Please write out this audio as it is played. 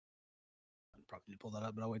me to pull that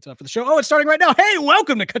up, but I'll wait till after the show. Oh, it's starting right now. Hey,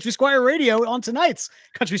 welcome to Country Squire Radio on tonight's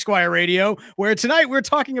Country Squire Radio, where tonight we're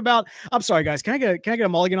talking about. I'm sorry, guys. Can I get a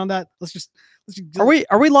mulligan on that? Let's just. Are we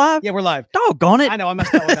live? Yeah, we're live. Doggone it! I know I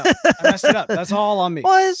messed that one up. I messed it up. That's all on me.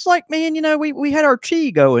 Well, it's like, man, we had our chi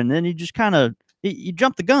going, and then you just kind of you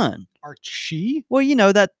jumped the gun. Our chi? Well,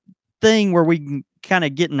 that thing where we can kind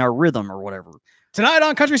of get in our rhythm or whatever. Tonight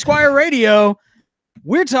on Country Squire Radio,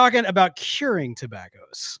 we're talking about curing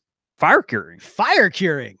tobaccos. Fire curing. Fire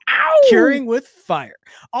curing. Ow! Curing with fire.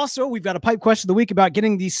 Also, we've got a pipe question of the week about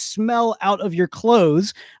getting the smell out of your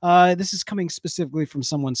clothes. This is coming specifically from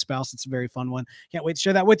someone's spouse. It's a very fun one. Can't wait to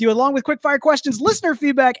share that with you, along with quick fire questions, listener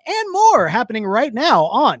feedback, and more happening right now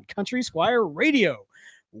on Country Squire Radio.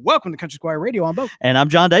 Welcome to Country Squire Radio. I'm Beau. And I'm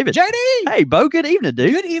John David. JD! Hey, Beau, good evening,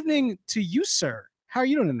 dude. Good evening to you, sir. How are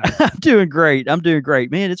you doing tonight? I'm doing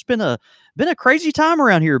great. Man, it's been a crazy time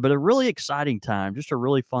around here, but a really exciting time. Just a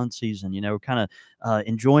really fun season, kind of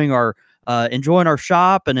enjoying our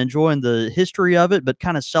shop and enjoying the history of it, but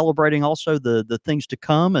kind of celebrating also the things to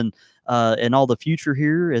come and all the future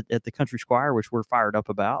here at the Country Squire, which we're fired up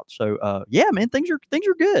about. So yeah, man, things are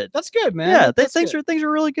good. That's good, man. Yeah, things are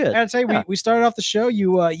really good. I gotta say, we started off the show.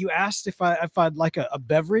 You asked if I'd like a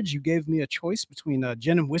beverage. You gave me a choice between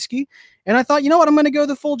gin and whiskey, and I thought, you know what, I'm going to go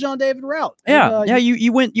the full John David route. Yeah, and,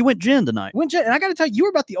 you went gin tonight. Went gin, and I got to tell you, you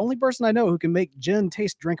were about the only person I know who can make gin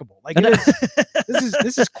taste drinkable. Like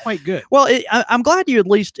this is quite good. Well, I'm glad you at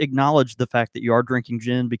least acknowledged the fact that you are drinking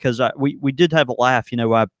gin, because we did have a laugh.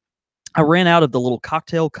 I ran out of the little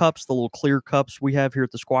cocktail cups, the little clear cups we have here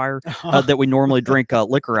at the Squire that we normally drink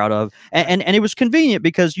liquor out of. And it was convenient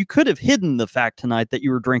because you could have hidden the fact tonight that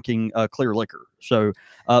you were drinking clear liquor. So,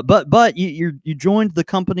 but you joined the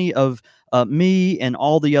company of me and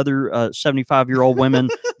all the other 75-year-old women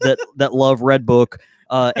that love Red Book.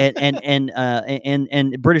 And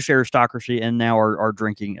British aristocracy, and now are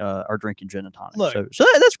drinking gin and tonic. Look, so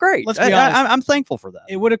that's great. Let's be honest. I'm thankful for that.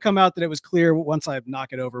 It would have come out that it was clear once I knock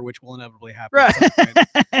it over, which will inevitably happen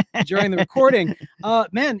right during the recording.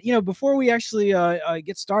 Man, before we actually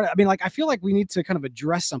get started, I mean, I feel like we need to kind of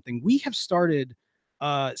address something. We have started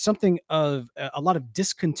something of a lot of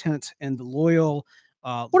discontent and the loyal.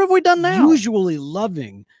 What have we done now? Usually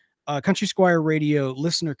loving Country Squire Radio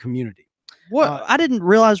listener community. What I didn't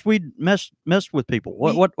realize we'd messed with people.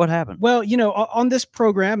 What happened? Well, on this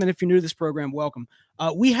program, and if you're new to this program, welcome.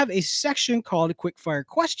 We have a section called Quick Fire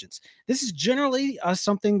Questions. This is generally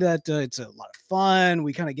something that it's a lot of fun.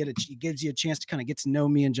 We kind of it gives you a chance to kind of get to know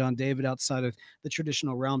me and John David outside of the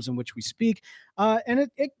traditional realms in which we speak, and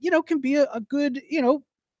it can be a good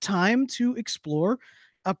time to explore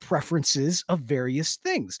preferences of various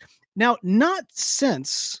things. Now, not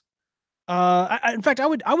since. In fact, I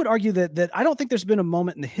would argue that I don't think there's been a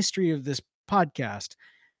moment in the history of this podcast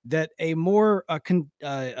that a more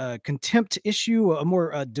contempt issue, a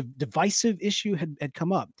more divisive issue had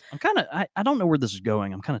come up. I don't know where this is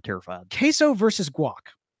going. I'm kind of terrified. Queso versus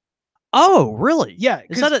guac. Oh, really? Yeah.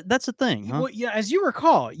 That's a thing, huh? Well, yeah. As you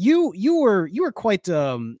recall, you were quite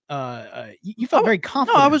you felt very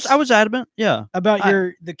confident. No, I was adamant. Yeah. About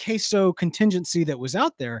the queso contingency that was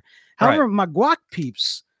out there. However, my guac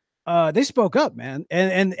peeps. They spoke up, man,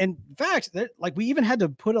 and in fact, we even had to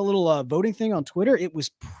put a little voting thing on Twitter. It was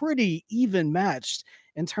pretty even matched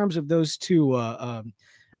in terms of those two.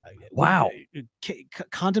 Wow,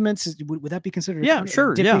 condiments. Would that be considered? Yeah,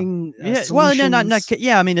 sure. Dipping, yeah. Well, no.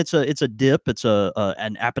 Yeah, I mean, it's a dip. It's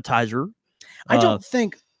an appetizer. I don't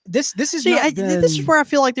think this is. See, this is where I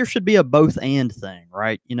feel like there should be a both and thing,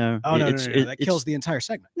 right? Oh no, that kills the entire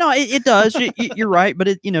segment. No, it does. You're right, but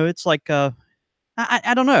it's like.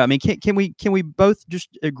 I don't know. I mean, can we both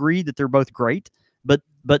just agree that they're both great, but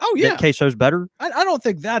that queso's better? I don't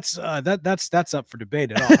think that's up for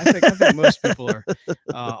debate at all. I think most people are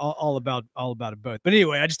all about it both. But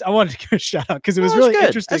anyway, I wanted to give a shout out because it was really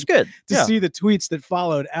interesting. That's good to see the tweets that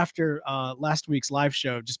followed after last week's live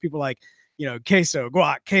show. Just people like queso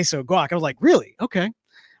guac. I was like, really? Okay.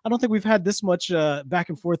 I don't think we've had this much back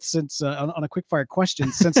and forth since on a quick fire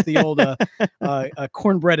question since the old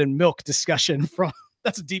cornbread and milk discussion from.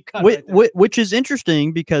 That's a deep cut. Which is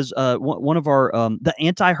interesting because one of our the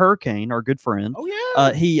anti-hurricane, our good friend. Oh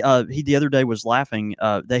yeah. He the other day was laughing.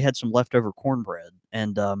 They had some leftover cornbread,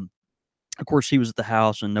 and of course he was at the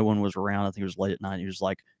house and no one was around. I think it was late at night. He was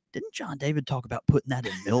like, "Didn't John David talk about putting that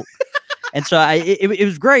in milk?" And so it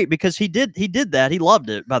was great because he did that. He loved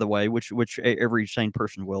it, by the way, which every sane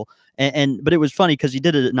person will. But it was funny because he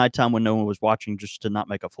did it at nighttime when no one was watching, just to not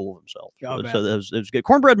make a fool of himself. Oh, So man. it was good.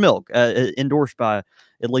 Cornbread milk, endorsed by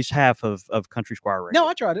at least half of Country Squire No, I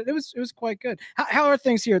Radio. tried it. It was quite good. How are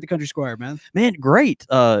things here at the Country Squire, man? Man, great.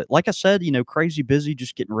 Like I said, crazy busy,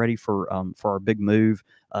 just getting ready for our big move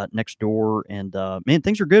next door, and man,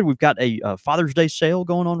 things are good. We've got a Father's Day sale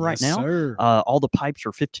going on right Yes, now. sir. All the pipes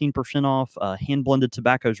are 15% off. Hand blended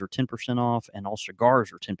tobaccos are 10% off, and all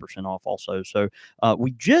cigars are 10% off also. So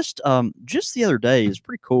we just the other day is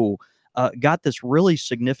pretty cool. Got this really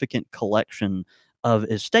significant collection of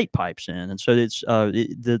estate pipes in, and so it's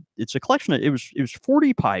a collection of it was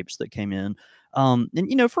 40 pipes that came in.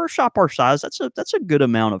 And for a shop our size, that's a good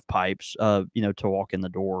amount of pipes, to walk in the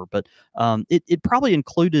door. But it probably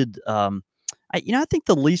included, I think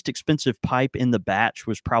the least expensive pipe in the batch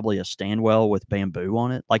was probably a Stanwell with bamboo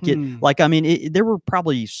on it. Hmm. I mean, there were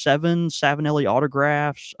probably 7 Savinelli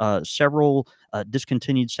autographs, several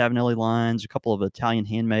discontinued Savinelli lines, a couple of Italian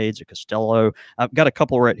handmaids, a Castello. I've got a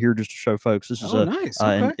couple right here just to show folks. This is Oh, nice.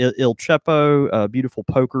 an Okay. Il Ceppo, beautiful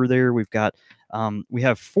poker there. We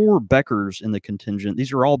have 4 Beckers in the contingent.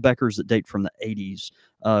 These are all Beckers that date from the 80s,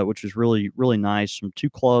 which is really, really nice. Some 2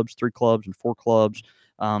 clubs, 3 clubs, and 4 clubs.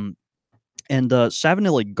 And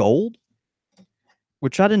Savinelli Gold,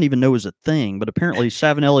 which I didn't even know was a thing, but apparently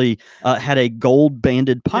Savinelli had a gold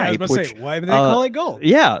banded Yeah, I was pipe, about to say, which why do they call it gold?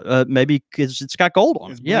 yeah, maybe because it's got gold on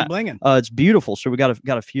it. It's Yeah, bling blinging. it's beautiful. So we got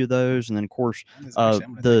a few of those, and then of course Actually, I'm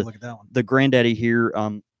gonna take a look at that one. the granddaddy here.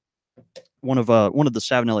 One of the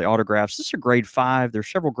Savinelli autographs. This is a grade 5.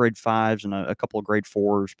 There's several grade 5s and a couple of grade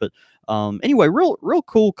 4s. But anyway, real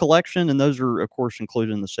cool collection, and those are of course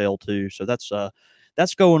included in the sale too. So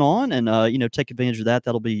that's going on, and take advantage of that.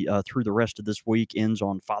 That'll be through the rest of this week. Ends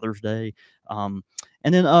on Father's Day. And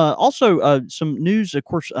then also some news, of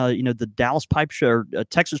course. The Dallas Pipe Show,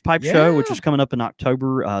 Texas Pipe Show, which Yeah. is coming up in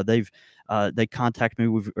October. They contacted me.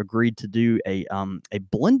 We've agreed to do a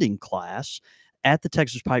blending class at the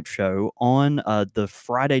Texas Pipe Show on the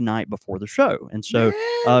Friday night before the show, and so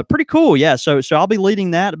Man. pretty cool. Yeah, so I'll be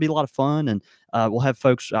leading that. It'll be a lot of fun, and we'll have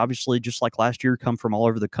folks, obviously, just like last year, come from all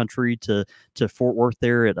over the country to Fort Worth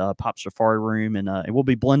there at Pop Safari Room, and we'll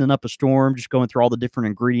be blending up a storm, just going through all the different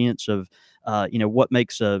ingredients of what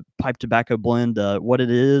makes a pipe tobacco blend what it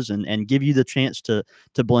is, and give you the chance to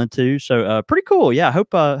blend too. So pretty cool. Yeah,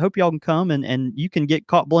 hope y'all can come, and you can get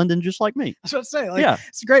caught blending just like me. I was about to say, Yeah.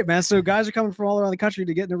 it's great, man. So guys are coming from all around the country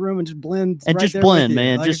to get in the room and just blend And right just there with blend, you.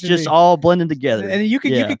 man. Like, it Just should just be- all blending together. and you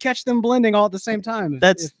Yeah. could catch them blending all at the same time.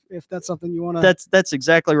 That's- if that's something you want to. That's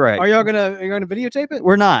exactly right. Are you gonna videotape it?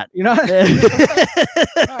 We're not. You know. All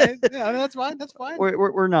right. Yeah, that's fine. That's fine.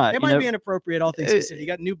 We're not. It might be inappropriate, all things considered. You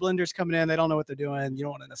got new blenders coming in; they don't know what they're doing. You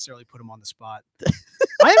don't want to necessarily put them on the spot.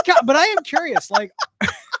 But I am curious. Like,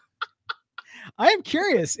 I am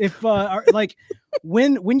curious if,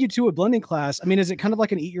 when you do a blending class. I mean, is it kind of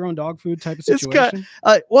like an eat your own dog food type of It's situation?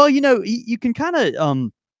 well, you can kind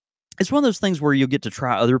of it's one of those things where you'll get to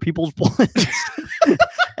try other people's blends,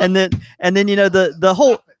 and then the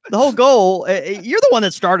whole goal. You're the one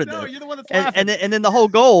that started No, this. you're the one that's laughing. And then the whole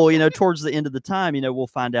goal, towards the end of the time, we'll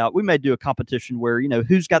find out. We may do a competition where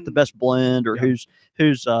who's got the best blend, or Yeah. who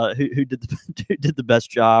did who did the best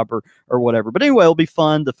job, or whatever. But anyway, it'll be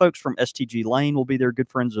fun. The folks from STG Lane will be there, good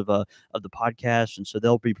friends of the podcast, and so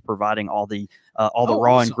they'll be providing all the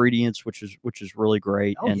raw awesome. ingredients, which is really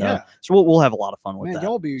great. Oh, and yeah. so we'll have a lot of fun with Man, that.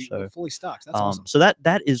 y'all be So, fully stocked. That's awesome. so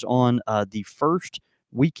that is on the first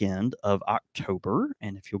weekend of October,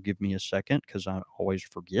 and if you'll give me a second, because I always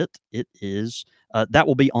forget, it is that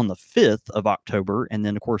will be on the 5th of October, and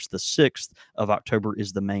then of course the 6th of October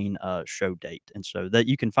is the main show date, and so that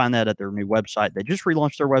you can find that at their new website. They just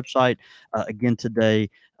relaunched their website again today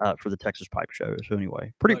for the Texas Pipe Show. So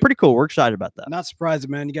anyway, pretty cool. We're excited about that. Not surprised,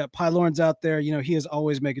 man. You got Pi Lawrence out there. He is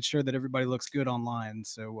always making sure that everybody looks good online.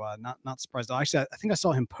 So not surprised. Actually, I think I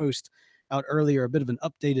saw him post out earlier a bit of an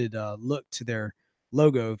updated look to their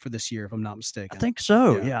logo for this year, if I'm not mistaken. I think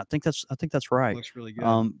so. Yeah. Yeah, I think that's right. Looks really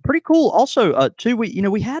good. Pretty cool. Also, too,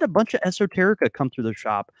 we had a bunch of esoterica come through the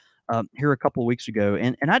shop here a couple of weeks ago,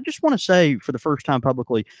 and I just want to say for the first time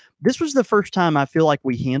publicly, this was the first time I feel like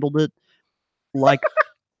we handled it like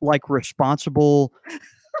responsible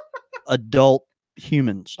adult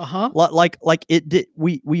humans. Like it did.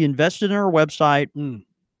 We invested in our website.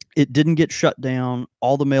 It didn't get shut down.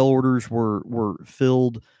 All the mail orders were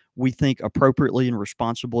filled, we think, appropriately and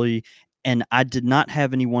responsibly. And I did not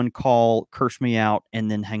have anyone call, curse me out,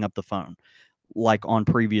 and then hang up the phone. like on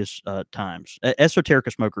previous times.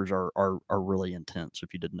 Esoterica smokers are really intense.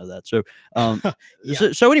 If you didn't know that, so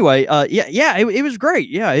Yeah. so anyway, yeah, it was great.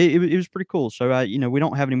 Yeah, it was pretty cool. So we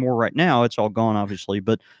don't have any more right now. It's all gone, obviously,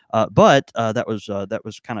 but that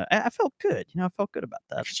was kind of I felt good. I felt good about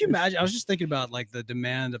that. Could you imagine? I was just thinking about like the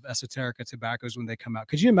demand of esoterica tobaccos when they come out.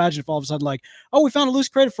 Could you imagine if all of a sudden, like, oh, we found a loose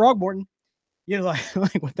crate of Frogmorton? Like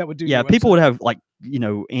what that would do to Yeah, your people website. would have like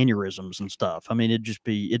aneurysms and stuff. I mean, it'd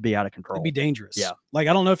be out of It'd be control. dangerous. Yeah. Like,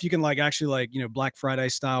 I don't know if you can like actually like Black Friday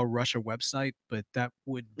style rush a website, but that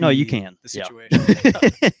would No, you be can. the Yeah.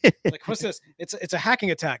 situation. Yeah. Like, what's this? It's a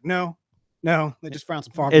hacking attack. No, no, they just found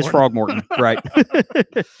some It's Frogmorton. Frogmorton,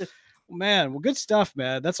 right? Man, well, good stuff,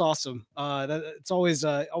 man. That's awesome. It's always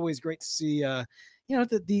great to see.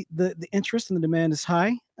 The interest and the demand is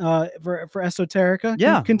high. For esoterica,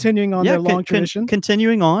 Yeah. continuing on Yeah, their long tradition.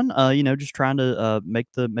 continuing on, just trying to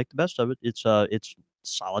make the best of it. It's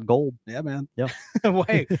solid gold. Yeah, man. Yeah. Well,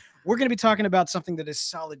 hey, we're going to be talking about something that is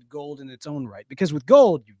solid gold in its own right. Because with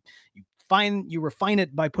gold, you refine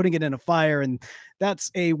it by putting it in a fire, and that's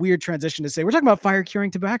a weird transition to say. We're talking about fire curing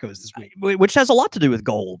tobaccos this week. Which has a lot to do with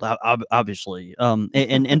gold, obviously.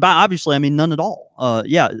 And by obviously I mean none at all.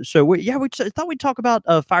 Yeah. So we thought we'd talk about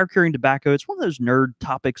fire curing tobacco. It's one of those nerd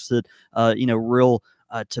topics that real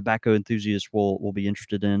tobacco enthusiasts will be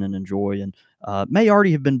interested in and enjoy, and may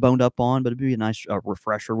already have been boned up on, but it'd be a nice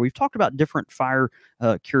refresher. We've talked about different fire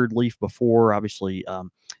cured leaf before, obviously.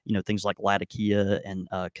 Things like Latakia and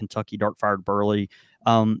Kentucky dark fired burley.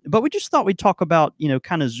 But we just thought we'd talk about,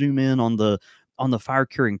 kind of zoom in on the fire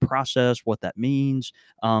curing process, what that means,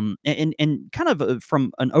 and kind of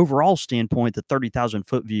from an overall standpoint, the 30,000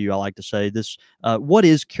 foot view. I like to say this: what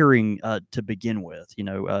is curing to begin with?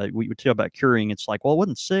 We talk about curing. It's like, well, it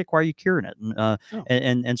wasn't sick. Why are you curing it? Oh.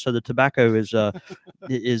 And so the tobacco is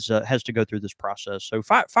has to go through this process. So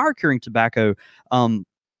fire curing tobacco.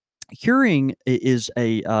 Curing is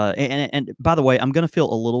and by the way, I'm going to feel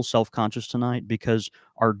a little self-conscious tonight because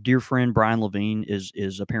our dear friend Brian Levine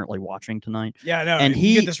is apparently watching tonight, Yeah, no, and if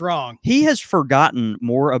you get this wrong, he has forgotten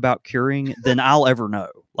more about curing than I'll ever know.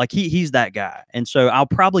 Like he's that guy, and so I'll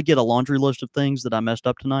probably get a laundry list of things that I messed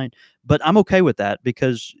up tonight. But I'm okay with that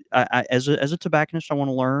because as a tobacconist, I want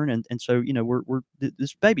to learn, and so we're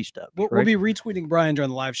this baby steps, we'll right? be retweeting Brian during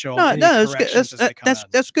the live show on No, any no, that's good. corrections as they come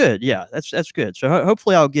out. That's good. Yeah, that's good. So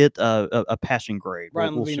hopefully I'll get a passing grade.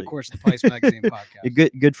 Brian We'll Levine, of see. course, the Vice Magazine A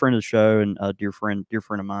podcast. good friend of the show and a dear friend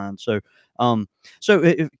of mine. So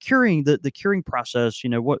curing the curing process.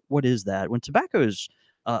 What is that? When tobacco is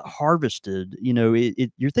harvested,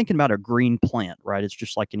 you're thinking about a green plant, right? It's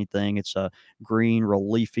just like anything. It's a green,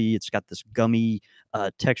 real leafy. It's got this gummy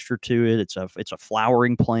texture to it. It's a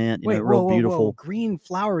flowering plant. Wait, Real whoa. beautiful. Green,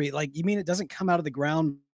 flowery. Like, you mean it doesn't come out of the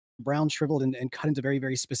ground brown, shriveled, and cut into very,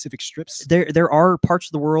 very specific strips? There are parts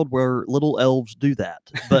of the world where little elves do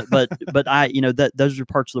that, but I that those are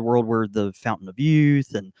parts of the world where the Fountain of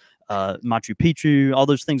Youth and Machu Picchu, all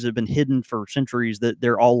those things that have been hidden for centuries, that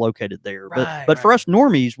they're all located there. But for us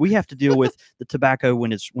normies, we have to deal with the tobacco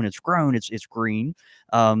when it's grown. It's green,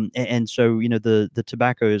 and so the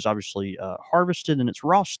tobacco is obviously harvested in its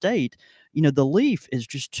raw state. The leaf is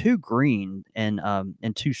just too green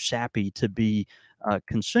and too sappy to be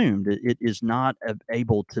consumed. It is not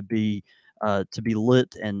able to be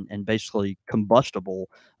lit and basically combustible,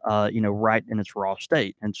 right in its raw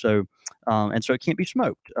state, and so it can't be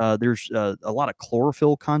smoked. There's a lot of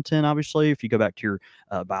chlorophyll content. Obviously, if you go back to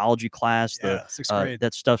your biology class, Yeah, sixth grade.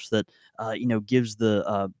 that stuff that gives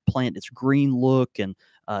the plant its green look and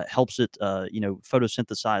helps it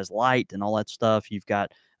photosynthesize light and all that stuff. You've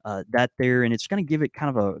got that there, and it's going to give it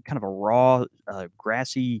kind of a raw,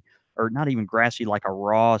 grassy, or not even grassy, like a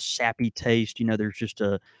raw, sappy taste. There's just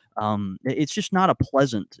it's just not a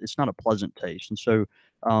pleasant. It's not a pleasant taste, and so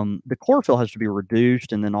the chlorophyll has to be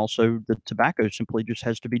reduced, and then also the tobacco simply just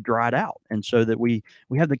has to be dried out, and so that we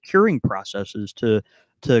have the curing processes to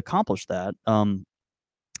accomplish that.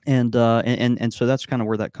 And so that's kind of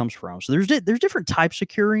where that comes from. So there's different types of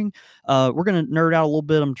curing. We're gonna nerd out a little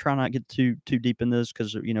bit. I'm trying not to get too deep in this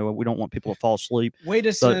because we don't want people to fall asleep. Wait a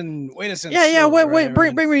But second. yeah. Slow, Wait.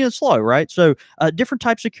 Bring me in slow, right? So different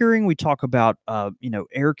types of curing. We talk about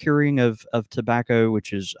air curing of tobacco,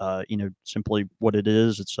 which is simply what it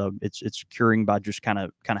is. It's curing by just kind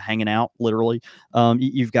of hanging out, literally.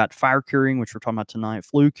 You've got fire curing, which we're talking about tonight.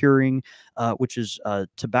 Flue curing, which is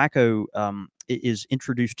tobacco. Is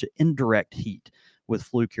introduced to indirect heat with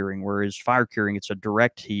flue curing, whereas fire curing, it's a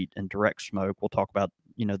direct heat and direct smoke. We'll talk about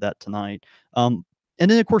that tonight. And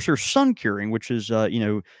then of course there's sun curing, which is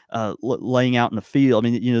laying out in the field. I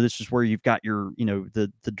mean, this is where you've got your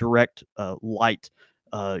the direct light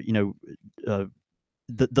you know, uh,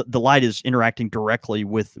 the light is interacting directly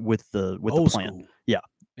with the Old plant. school. Yeah.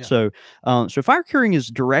 Yeah. So fire curing is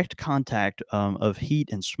direct contact of heat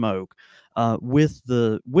and smoke with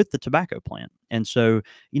the tobacco plant. And so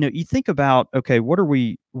you think about, okay, what are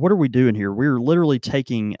we doing here? We're literally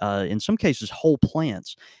taking in some cases whole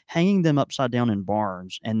plants, hanging them upside down in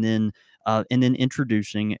barns, and then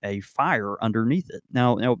introducing a fire underneath it.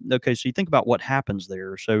 Now, okay, so you think about what happens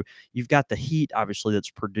there. So you've got the heat, obviously,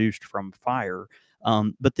 that's produced from fire,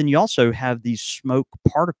 but then you also have these smoke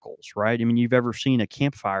particles, right? I mean, you've ever seen a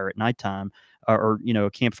campfire at nighttime, or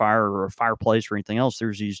a campfire or a fireplace or anything else?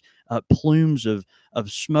 There's these plumes of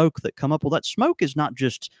smoke that come up. Well, that smoke is not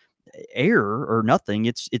just air or nothing.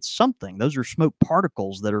 It's something. Those are smoke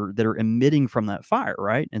particles that are emitting from that fire,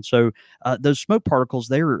 right? And so those smoke particles,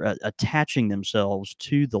 they're attaching themselves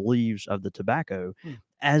to the leaves of the tobacco Hmm.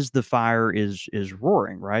 as the fire is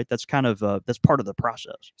roaring, right? That's kind of that's part of the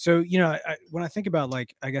process. So, when I think about,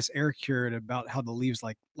 like, I guess air cured, about how the leaves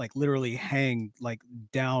like literally hang like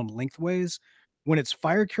down lengthways. When it's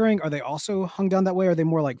fire curing, are they also hung down that way? Or are they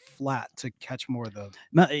more like flat to catch more of the?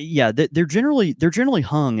 Yeah, they're generally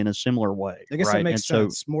hung in a similar way, I guess that right? And makes so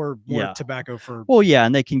sense. More yeah, tobacco for. well, yeah,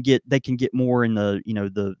 and they can get more in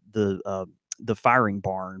the firing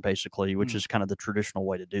barn, basically, which Mm, is kind of the traditional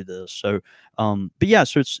way to do this. So, but yeah,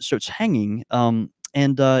 so it's hanging, and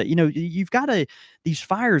you've got these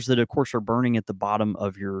fires that, of course, are burning at the bottom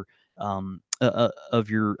of your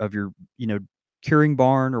curing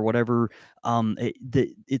barn or whatever.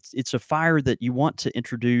 It's a fire that you want to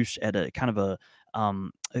introduce at a kind of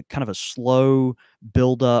a slow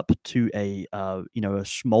build up to a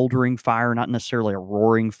smoldering fire, not necessarily a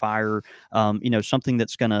roaring fire. Something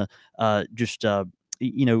that's gonna just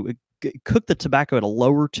cook the tobacco at a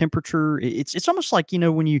lower temperature. It's almost like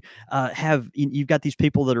when you've got these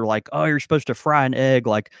people that are like, oh, you're supposed to fry an egg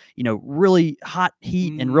like really hot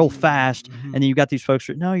heat and real fast, mhm. and then you've got these folks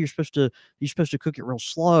that no, you're supposed to cook it real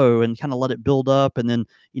slow and kind of let it build up, and then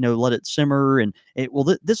let it simmer. And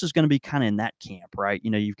this is going to be kind of in that camp, right?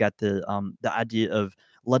 You've got the idea of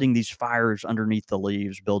letting these fires underneath the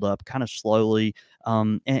leaves build up kind of slowly,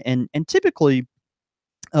 and typically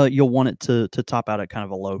you'll want it to top out at kind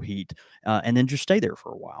of a low heat, and then just stay there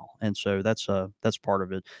for a while. And so that's part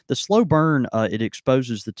of it. The slow burn, it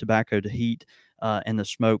exposes the tobacco to heat and the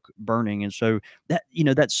smoke burning, and so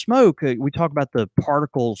that smoke. We talk about the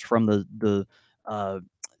particles from uh,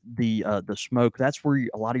 the smoke. That's where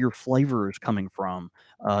a lot of your flavor is coming from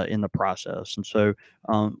in the process. And so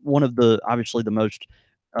one of the obviously the most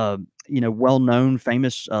well-known,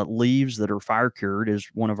 famous leaves that are fire cured is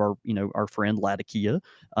one of our friend Latakia,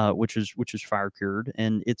 which is fire cured.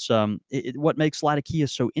 And what makes Latakia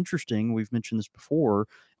so interesting. We've mentioned this before.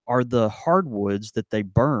 Are the hardwoods that they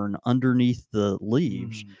burn underneath the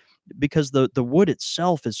leaves, Mm. because the wood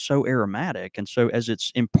itself is so aromatic, and so as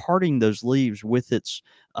it's imparting those leaves with its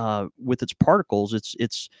particles,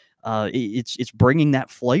 it's bringing that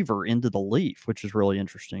flavor into the leaf, which is really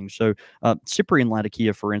interesting. So Cyprian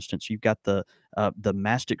latakia, for instance, you've got the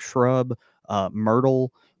mastic shrub,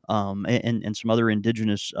 myrtle, and some other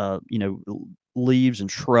indigenous leaves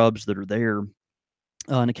and shrubs that are there.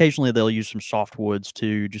 And occasionally they'll use some softwoods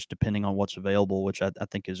too, just depending on what's available, which I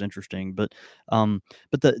think is interesting. But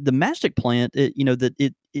the mastic plant,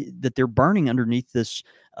 that they're burning underneath this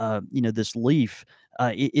leaf.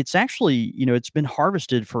 It's actually it's been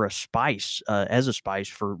harvested for a spice, as a spice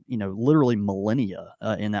for literally millennia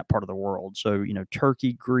in that part of the world. So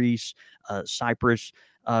Turkey, Greece, Cyprus.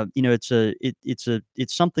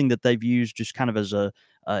 It's something that they've used just kind of as an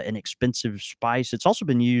expensive spice. It's also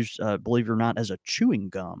been used, believe it or not, as a chewing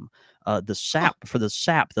gum. The Huh. sap for the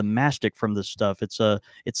sap, the mastic from this stuff. It's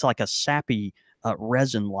like a sappy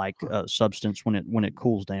resin like Huh. substance when it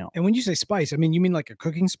cools down. And when you say spice, I mean, you mean like a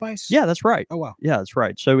cooking spice? Yeah, that's right. Oh, wow. Yeah, that's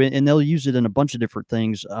right. So, and they'll use it in a bunch of different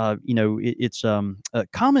things. It's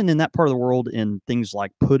common in that part of the world in things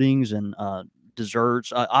like puddings and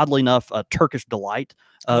desserts. Oddly enough, Turkish delight,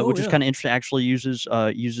 Oh, which is really? kind of interesting, actually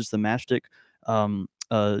uses the mastic,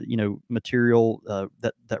 material,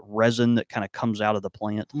 that resin that kind of comes out of the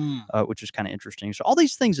plant, Mm. which is kind of interesting. So all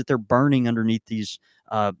these things that they're burning underneath these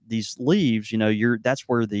leaves, that's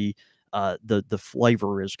where the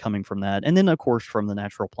flavor is coming from that, and then of course from the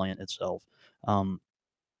natural plant itself. Um,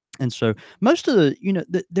 and so most of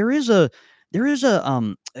there is a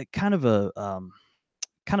kind of a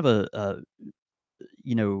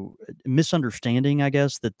misunderstanding, I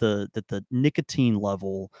guess, that the nicotine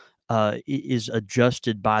level is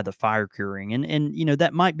adjusted by the fire curing, and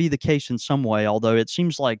that might be the case in some way. Although it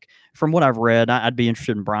seems like, from what I've read, I'd be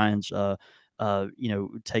interested in Brian's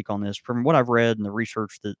take on this. From what I've read and the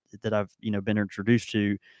research that I've been introduced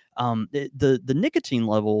to, the nicotine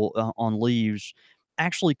level on leaves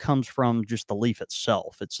actually comes from just the leaf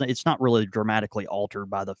itself. It's not really dramatically altered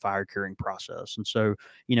by the fire curing process. And so,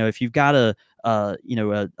 if you've got a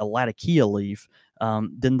latakia leaf,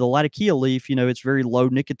 then the latakia leaf, it's very low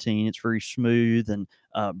nicotine, it's very smooth and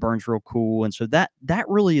burns real cool. And so that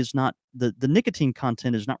really is not the nicotine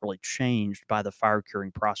content is not really changed by the fire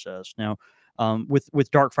curing process. Now,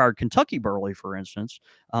 with dark fired Kentucky burley, for instance,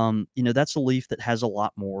 that's a leaf that has a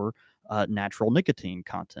lot more natural nicotine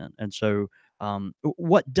content. And so,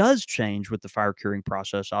 what does change with the fire curing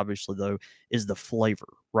process, obviously, though, is the flavor,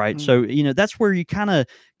 right? Mm. So, that's where you kind of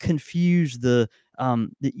confuse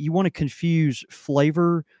you want to confuse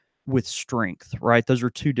flavor with strength, right? Those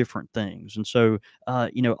are two different things. And so,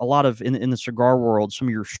 a lot of in the cigar world, some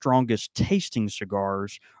of your strongest tasting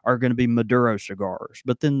cigars are going to be Maduro cigars.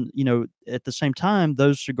 But then, at the same time,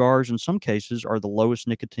 those cigars in some cases are the lowest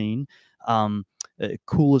nicotine,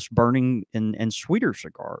 coolest burning and sweeter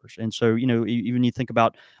cigars. And so, even you think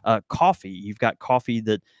about coffee, you've got coffee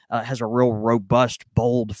that has a real robust,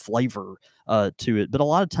 bold flavor to it. But a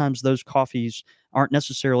lot of times those coffees aren't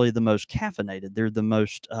necessarily the most caffeinated. They're the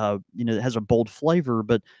most, it has a bold flavor,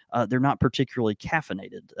 but they're not particularly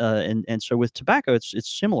caffeinated. And so with tobacco, it's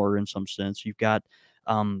similar in some sense. You've got,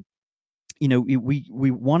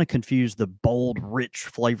 we want to confuse the bold, rich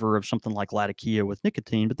flavor of something like Latakia with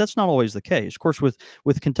nicotine, but that's not always the case. Of course, with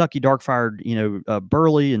Kentucky dark fired,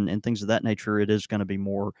 burley and things of that nature, it is going to be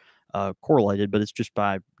more correlated, but it's just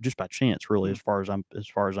by chance, really, Mm. as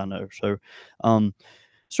far as I know.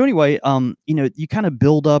 So anyway, you kind of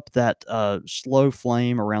build up that slow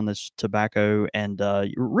flame around this tobacco, and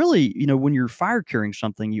really, when you're fire curing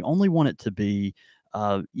something, you only want it to be.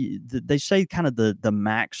 They say kind of the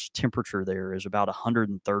max temperature there is about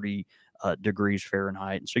 130 degrees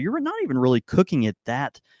Fahrenheit, and so you're not even really cooking it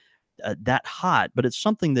that hot, but it's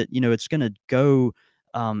something that it's going to go.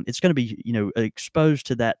 It's going to be exposed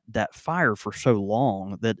to that fire for so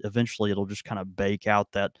long that eventually it'll just kind of bake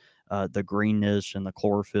out that the greenness and the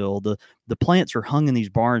chlorophyll. The plants are hung in these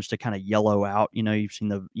barns to kind of yellow out. You've seen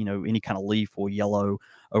any kind of leaf will yellow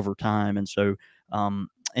over time, and so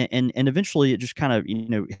and eventually it just kind of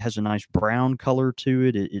has a nice brown color to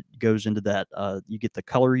it. It goes into that you get the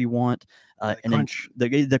color you want, The and then crunch.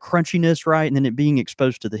 the crunchiness, right? And then it being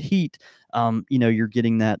exposed to the heat, you're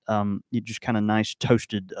getting that you just kind of nice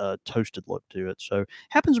toasted look to it. So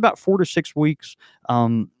happens about 4 to 6 weeks,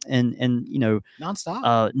 and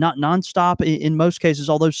Nonstop. not nonstop in most cases.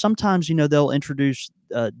 Although sometimes they'll introduce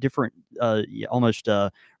different almost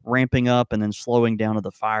ramping up and then slowing down of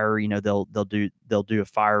the fire. They'll do a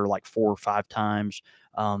fire like 4 or 5 times.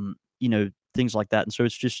 Things like that. And so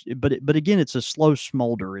it's just, but again, it's a slow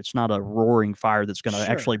smolder. It's not a roaring fire that's going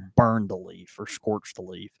to actually Sure. burn the leaf or scorch the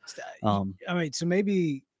leaf. Um, I mean, so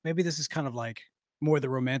maybe this is kind of like more the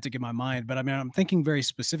romantic in my mind, but I mean, I'm thinking very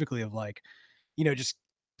specifically of like, just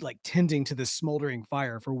like tending to this smoldering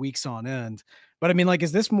fire for weeks on end. But I mean, like,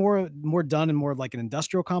 is this more done in more of like an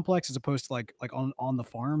industrial complex as opposed to like on the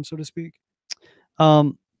farm, so to speak?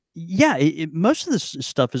 Um, yeah, most of this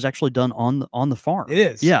stuff is actually done on the It farm.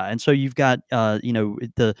 is. Yeah, and so you've got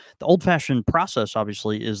the old fashioned process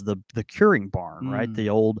obviously is the curing barn, right? Mm, The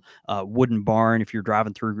old wooden barn. If you're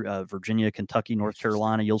driving through Virginia, Kentucky, North interesting.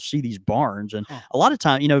 Carolina, you'll see these barns, and Huh. a lot of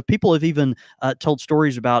time, people have even told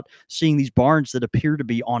stories about seeing these barns that appear to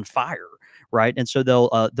be on fire. Right, and so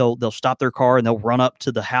they'll stop their car and they'll run up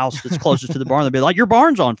to the house that's closest to the barn. They'll be like, "Your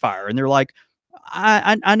barn's on fire," and they're like,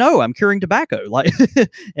 I know I'm curing tobacco, like,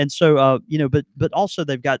 and so but also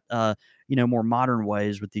they've got more modern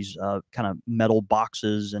ways with these kind of metal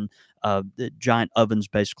boxes and the giant ovens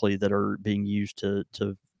basically that are being used to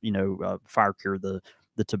fire cure the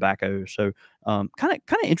tobacco. So kind of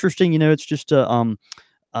interesting. It's just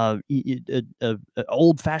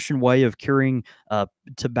old fashioned way of curing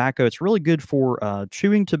tobacco. It's really good for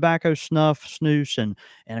chewing tobacco, snuff, snus, and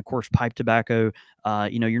of course pipe tobacco.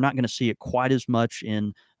 You're not going to see it quite as much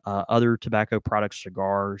in other tobacco products,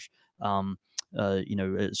 cigars,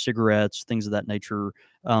 cigarettes, things of that nature.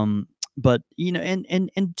 But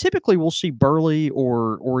and typically we'll see burley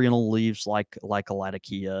or oriental leaves like a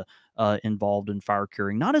latakia involved in fire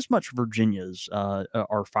curing. Not as much Virginias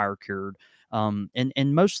are fire cured,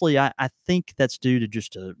 and mostly I think that's due to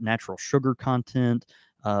just a natural sugar content.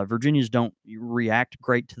 Virginias don't react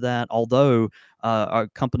great to that, although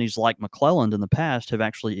companies like McClelland in the past have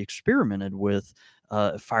actually experimented with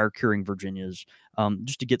fire curing Virginias,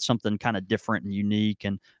 just to get something kind of different and unique.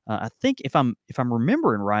 And I think if I'm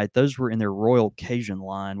remembering right, those were in their Royal Cajun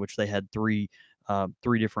line, which they had three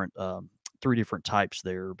different three different types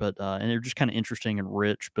there, but and they're just kind of interesting and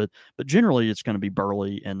rich. But generally, it's going to be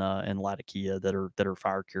burley and latakia that are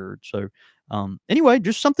fire cured. So anyway,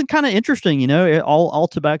 just something kind of interesting. All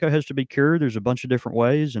tobacco has to be cured. There's a bunch of different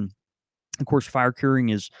ways, and of course, fire curing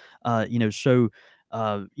is so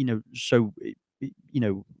so you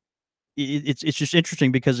know it's just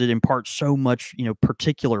interesting because it imparts so much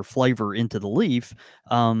particular flavor into the leaf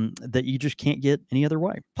that you just can't get any other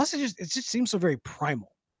way. Plus, it just seems so very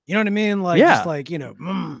primal. You know what I mean? Like just Yeah, like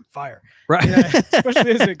fire. right.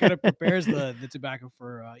 Especially as it kind of prepares the tobacco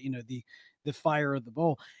for the fire of the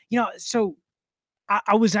bowl. So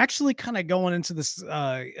I was actually kind of going into this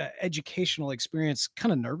educational experience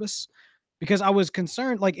kind of nervous because I was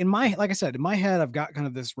concerned. Like I said, in my head, I've got kind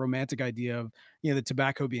of this romantic idea of the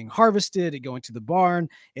tobacco being harvested, it going to the barn,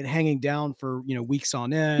 it hanging down for weeks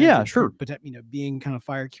on end, Yeah, sure. being kind of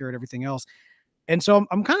fire cured, everything else. And so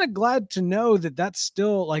I'm kind of glad to know that that's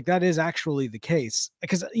still like that is actually the case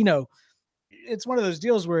because it's one of those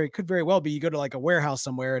deals where it could very well be you go to like a warehouse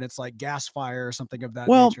somewhere and it's like gas fire or something of that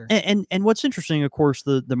Well, nature. and what's interesting, of course,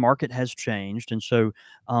 the market has changed, and so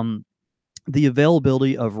um, the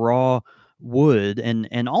availability of raw wood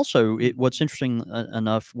and also what's interesting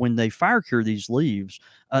enough when they fire cure these leaves,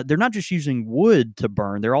 they're not just using wood to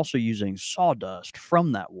burn, they're also using sawdust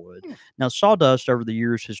from that wood. Hmm. Now sawdust over the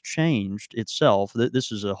years has changed itself.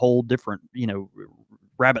 This is a whole different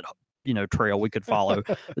rabbit trail we could follow.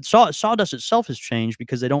 But sawdust itself has changed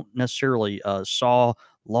because they don't necessarily saw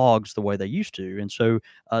logs the way they used to, and so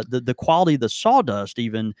the quality of the sawdust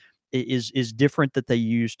even is different that they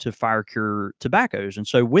use to fire cure tobaccos. And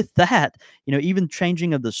so with that, even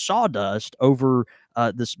changing of the sawdust over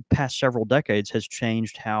this past several decades has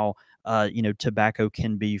changed how tobacco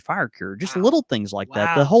can be fire cured. Just Wow. little things like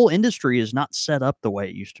that. The Wow. whole industry is not set up the way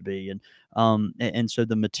it used to be, and so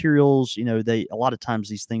the materials, they a lot of times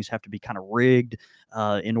these things have to be kind of rigged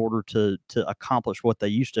in order to accomplish what they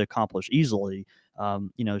used to accomplish easily.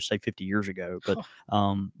 Say 50 years ago, but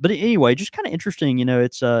anyway, just kind of interesting.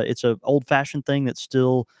 It's a old fashioned thing that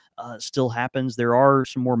still happens. There are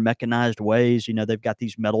some more mechanized ways. They've got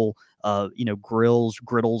these metal,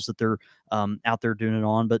 griddles that they're out there doing it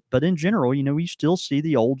on. But in general, we still see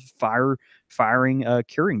the old firing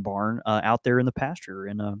curing barn out there in the pasture,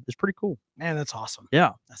 and it's pretty cool. Man, that's awesome.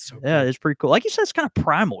 Yeah. That's so Yeah, cool. it's pretty cool. Like you said, it's kind of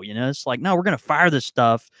primal. It's like, no, we're gonna fire this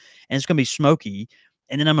stuff, and it's gonna be smoky,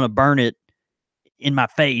 and then I'm gonna burn it in my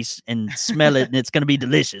face and smell it, and it's gonna be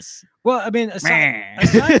delicious. Well, I mean, aside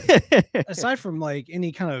from like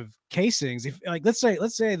any kind of casings, if like let's say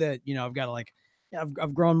that I've got like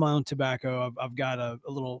I've grown my own tobacco, I've got a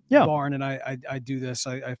little Yeah. barn, and I do this,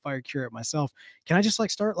 I fire cure it myself. Can I just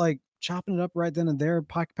like start like chopping it up right then and there,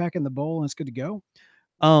 pack in the bowl, and it's good to go?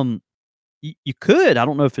 Um, you could. I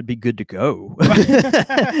don't know if it'd be good to go.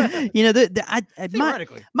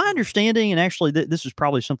 Theoretically. My understanding, and actually, this is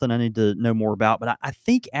probably something I need to know more about. But I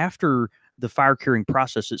think after the fire curing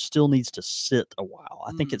process, it still needs to sit a while.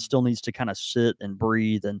 I think it Mm. still needs to kind of sit and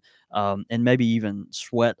breathe and maybe even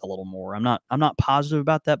sweat a little more. I'm not positive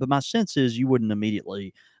about that, but my sense is you wouldn't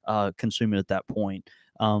immediately consume it at that point.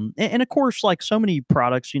 And of course, like so many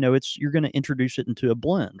products, you're going to introduce it into a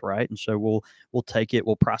blend, right? And so we'll take it,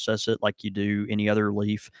 we'll process it like you do any other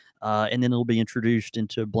leaf, and then it'll be introduced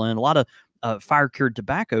into a blend. A lot of fire cured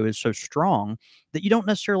tobacco is so strong that you don't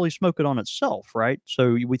necessarily smoke it on itself, right?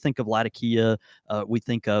 So we think of Latakia, we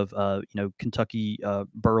think of Kentucky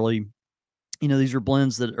burley. These are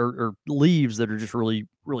blends that are leaves that are just really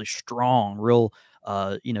really strong, real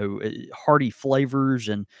hearty flavors,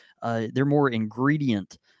 and they're more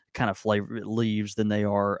ingredient kind of flavor leaves than they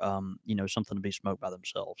are something to be smoked by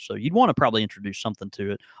themselves. So you'd want to probably introduce something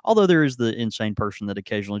to it, although there is the insane person that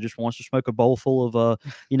occasionally just wants to smoke a bowl full of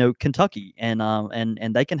Kentucky, and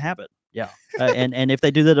they can have it. Yeah. And if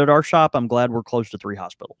they do that at our shop, I'm glad we're close to 3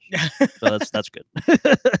 hospitals. So that's good.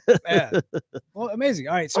 Yeah. Well, amazing.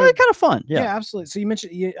 All right, so Well, kind of fun. yeah, Yeah. absolutely. So you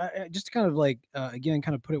mentioned just to kind of like again,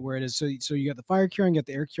 kind of put it where it is. So you got the fire curing, you got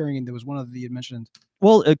the air curing, and there was one of the you had mentioned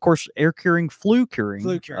Well, of course, air curing, flue flue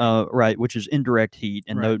curing, curing. right, which is indirect heat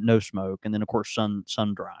and Right. no smoke, and then of course sun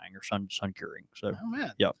drying or sun curing. So, Oh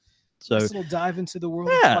man, yeah. So nice little dive into the world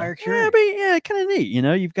of yeah, fire yeah, curing. but yeah, kind of neat.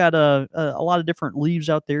 You've got a lot of different leaves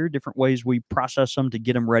out there, different ways we process them to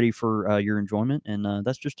get them ready for your enjoyment, and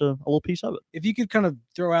that's just a little piece of it. If you could kind of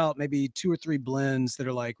throw out maybe 2 or 3 blends that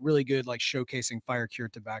are like really good, like showcasing fire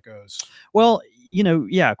cured tobaccos. Well,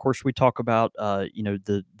 yeah, of course, we talk about,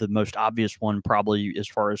 the most obvious one probably as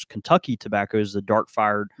far as Kentucky tobacco is the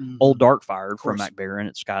Mhm. old dark fired Of from course. Mac Baren.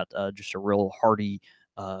 It's got just a real hearty,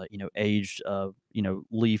 aged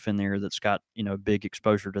leaf in there that's got big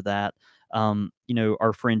exposure to that.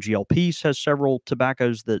 Our friend GL Peace has several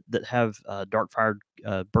tobaccos that have dark fired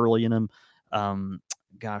burley in them.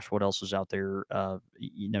 Gosh, what else is out there?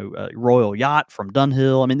 Royal Yacht from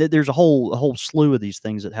Dunhill. I mean, there's a whole slew of these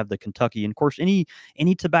things that have the Kentucky, and of course, any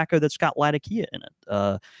tobacco that's got Latakia in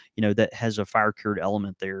it, that has a fire cured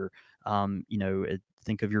element there.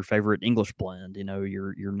 Think of your favorite English blend,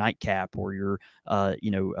 your Nightcap or your,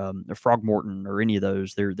 Frogmorton or any of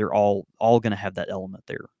those. They're all going to have that element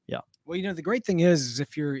there. Yeah. Well, the great thing is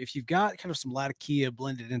if you've got kind of some Latakia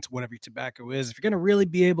blended into whatever your tobacco is, if you're going to really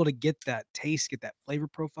be able to get that taste, get that flavor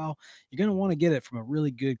profile, you're going to want to get it from a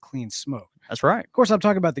really good, clean smoke. That's right. Of course, I'm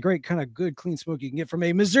talking about the great kind of good, clean smoke you can get from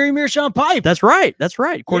a Missouri Meerschaum pipe. That's right. That's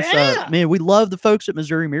right. Of course, Yeah. man, we love the folks at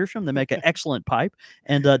Missouri Meerschaum. They make an excellent pipe.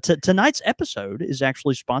 And tonight's episode is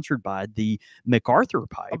actually sponsored by the MacArthur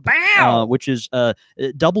pipe, which is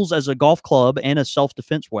it doubles as a golf club and a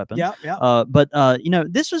self-defense weapon. Yeah, yeah. But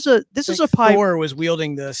this is a pipe. Thor was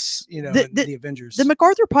wielding this, the Avengers. The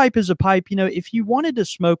MacArthur pipe is a pipe. If you wanted to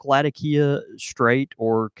smoke Latakia straight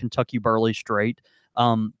or Kentucky Burley straight,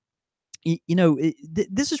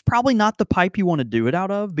 this is probably not the pipe you want to do it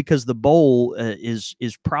out of, because the bowl is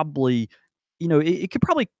probably, it could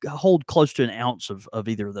probably hold close to an ounce of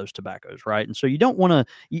either of those tobaccos, right? And so you don't want to,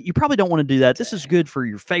 you probably don't want to do that. This is good for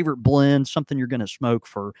your favorite blend, something you're going to smoke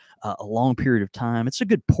for a long period of time. It's a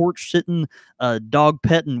good porch sitting, dog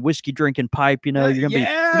petting, whiskey drinking pipe. You're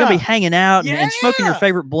gonna be hanging out and smoking your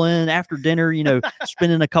favorite blend after dinner.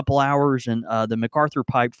 Spending a couple hours. And the MacArthur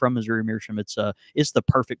pipe from Missouri Meerschaum, it's the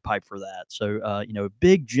perfect pipe for that. So a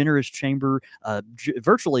big generous chamber,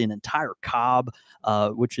 virtually an entire cob,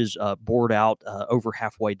 which is bored out over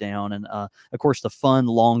halfway down, and of course the fun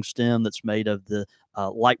long stem that's made of the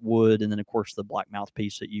light wood, and then of course the black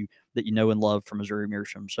mouthpiece that you know and love from Missouri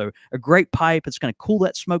Meerschaum. So a great pipe. It's going to cool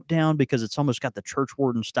that smoke down because it's almost got the church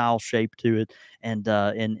warden style shape to it, and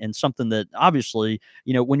something that obviously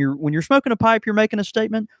when you're smoking a pipe, you're making a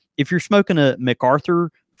statement. If you're smoking a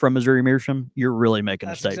MacArthur from Missouri Meerschaum, you're really making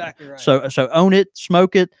a statement. Exactly right. So own it,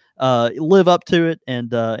 smoke it, live up to it,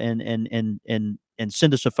 and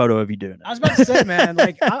send us a photo of you doing it. I was about to say, man, I'm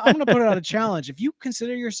going to put it on a challenge. If you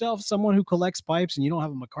consider yourself someone who collects pipes and you don't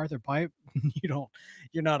have a MacArthur pipe, you're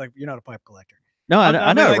not a pipe collector. No,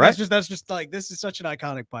 I know, right? That's just like, this is such an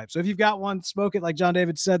iconic pipe. So if you've got one, smoke it like John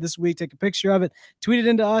David said this week. Take a picture of it, tweet it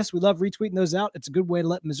into us. We love retweeting those out. It's a good way to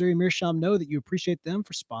let Missouri Meerschaum know that you appreciate them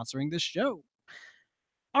for sponsoring this show.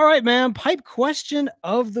 All right, man. Pipe question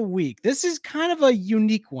of the week. This is kind of a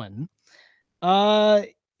unique one.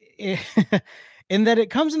 In that it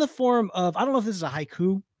comes in the form of, I don't know if this is a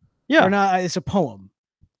haiku or not. It's a poem.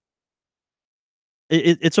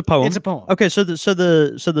 It's a poem. It's a poem. Okay, so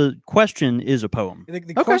the question is a poem.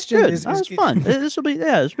 The question is fun. This will be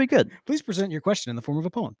good. Please present your question in the form of a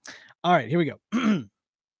poem. All right, here we go.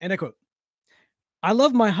 And I quote: I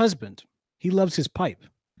love my husband. He loves his pipe.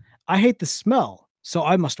 I hate the smell, so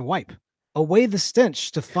I must wipe away the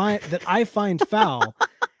stench that I find foul.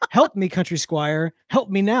 Help me, Country Squire. Help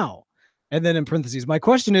me now. And then in parentheses, my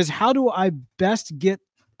question is, how do I best get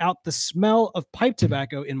out the smell of pipe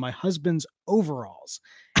tobacco in my husband's overalls?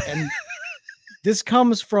 And this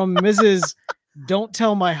comes from Mrs. Don't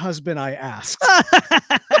Tell My Husband I Asked.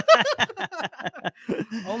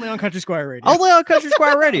 Only on Country Squire Radio. Only on Country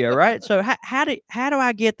Squire Radio, right? So how do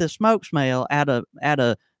I get the smoke smell out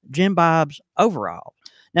of Jim Bob's overalls?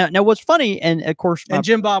 Now, what's funny, and of course, and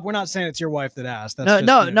Jim Bob, we're not saying it's your wife that asked. That's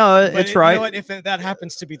no, it's right. You know what, if that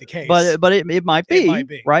happens to be the case, but it might be. It might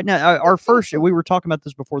be. Right now. Our first, we were talking about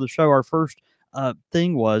this before the show. Our first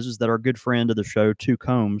thing is that our good friend of the show, Two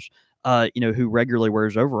Combs, who regularly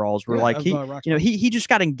wears overalls, we're like he just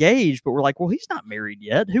got engaged, but we're like, well, he's not married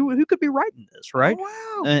yet. Who could be writing this, right?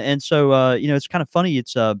 Oh, wow. And so it's kind of funny.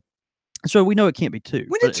 It's So we know it can't be two.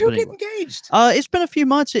 When did two get engaged? It's been a few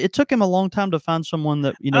months. It took him a long time to find someone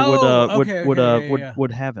that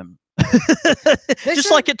would have him.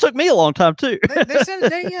 Just like it took me a long time too. They set a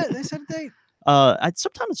date yet? They set a date.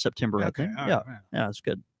 Sometime in September, I think. Yeah, right. Yeah, it's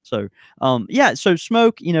good. So, so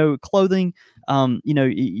smoke, clothing,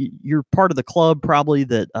 you're part of the club probably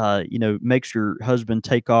that, makes your husband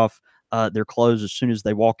take off their clothes as soon as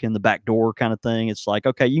they walk in the back door, kind of thing. It's like,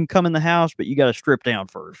 okay, you can come in the house, but you got to strip down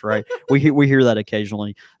first, right? we hear that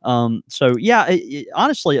occasionally.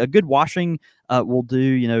 Honestly, a good washing will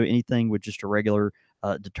do. Anything with just a regular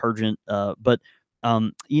detergent. But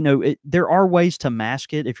there are ways to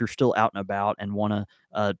mask it if you're still out and about and want to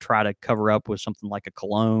try to cover up with something like a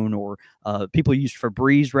cologne, or people use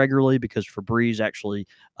Febreze regularly because Febreze actually,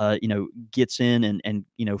 gets in and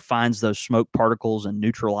finds those smoke particles and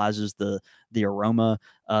neutralizes the aroma.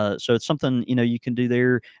 So it's something you can do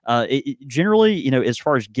there. Generally, as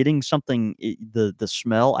far as getting something, the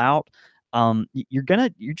smell out. You're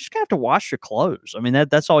just gonna have to wash your clothes. I mean,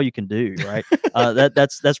 that's all you can do, right?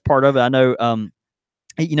 That's part of it. I know.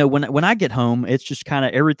 When I get home, it's just kind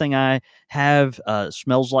of everything I have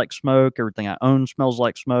smells like smoke. Everything I own smells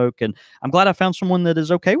like smoke, and I'm glad I found someone that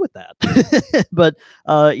is okay with that. But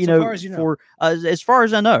far as you know. for as far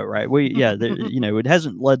as I know, right? It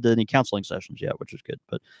hasn't led to any counseling sessions yet, which is good.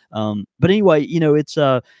 But anyway,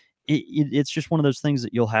 it's just one of those things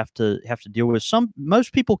that you'll have to deal with.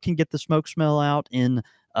 Most people can get the smoke smell out in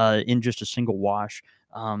just a single wash.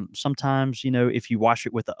 Sometimes, if you wash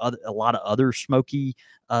it with a lot of other smoky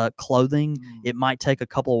clothing, it might take a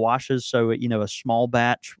couple of washes. So, a small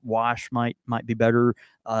batch wash might be better.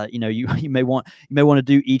 You may want to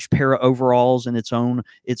do each pair of overalls in its own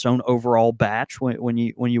overall batch when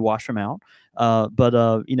you wash them out.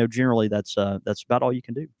 But generally that's about all you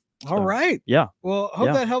can do. All right. Yeah. Well,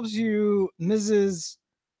 hope that helps you, Mrs.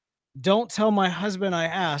 Don't tell my husband I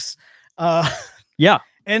asked. Yeah.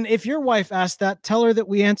 And if your wife asked that, tell her that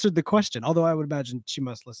we answered the question. Although I would imagine she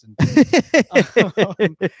must listen. But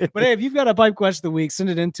hey, if you've got a pipe question of the week,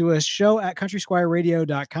 send it in to us,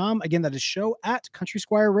 show@countrysquireradio.com. Again, that is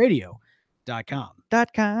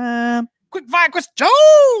show@countrysquireradio.com. Quick fire questions.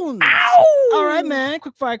 Ow! All right, man.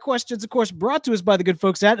 Quick fire questions, of course, brought to us by the good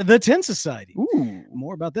folks at the Tin Society. Ooh,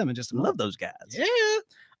 more about them in just a moment. Love those guys. Yeah.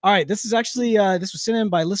 All right. This is actually this was sent in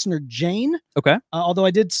by listener Jane. Okay. Although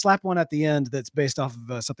I did slap one at the end that's based off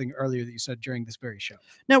of something earlier that you said during this very show.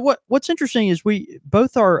 Now, what's interesting is we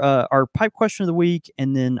both our pipe question of the week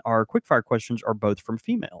and then our quick fire questions are both from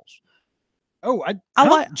females. Oh, I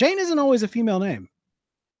like Jane isn't always a female name.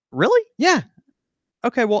 Really? Yeah.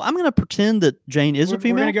 Okay, well, I'm going to pretend that Jane is a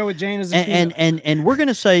female. We're going to go with Jane as a female. And we're going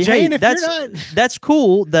to say, Jane, hey, if you're not... that's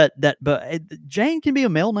cool. But Jane can be a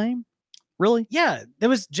male name. Really? Yeah, there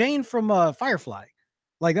was Jane from Firefly.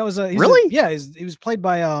 Like that was really? He was played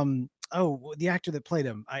by the actor that played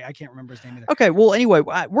him. I can't remember his name either. Okay, well, anyway,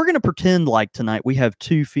 we're going to pretend like tonight we have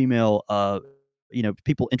two female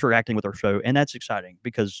people interacting with our show, and that's exciting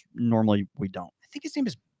because normally we don't. I think his name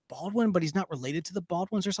is Baldwin, but he's not related to the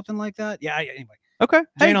Baldwins or something like that. Yeah. Anyway. Okay.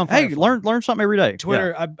 Jane on Firefly. Learn something every day.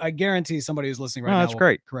 Twitter. Yeah. I guarantee somebody who's listening right now. That's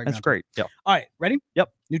great. Correct. That's great. Yeah. All right. Ready? Yep.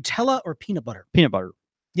 Nutella or peanut butter? Peanut butter.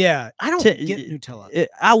 Yeah. I don't get Nutella.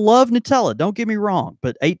 I love Nutella. Don't get me wrong,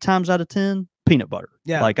 but 8 times out of 10, peanut butter.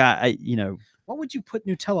 Yeah. Like I What would you put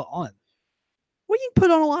Nutella on? Well, you can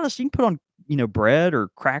put on a lot of. You can put on bread or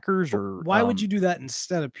crackers or. Why would you do that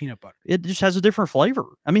instead of peanut butter? It just has a different flavor.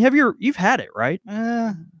 I mean, you've had it, right?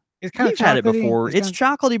 It's kind You've had it before. It's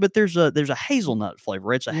chocolately, but there's a hazelnut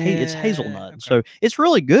flavor. It's hazelnut, okay. So it's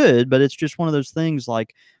really good. But it's just one of those things.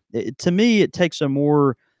 Like to me, it takes a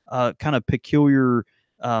more kind of peculiar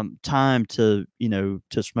time to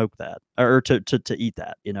smoke that or to eat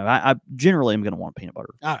that. I generally am going to want peanut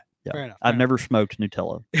butter. All right. Yeah. Fair enough. I've never smoked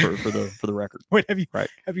Nutella for the record. Wait, have you? Right.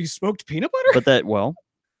 Have you smoked peanut butter? But that well.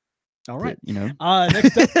 All right.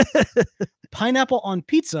 Next up, pineapple on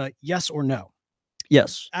pizza, yes or no?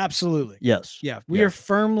 Yes. Absolutely. Yes. Yeah. We are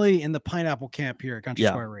firmly in the pineapple camp here at Country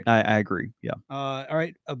Squire Radio. I agree. Yeah. All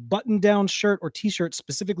right. A button-down shirt or t-shirt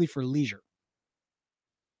specifically for leisure?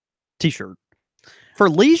 T-shirt.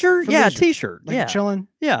 For leisure? Yeah, t-shirt. Like chilling?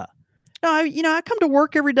 Yeah. No, I come to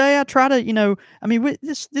work every day. I try to, with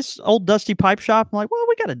this old dusty pipe shop, I'm like, well,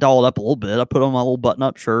 we got to doll it up a little bit. I put on my little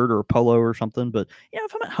button-up shirt or a polo or something. But,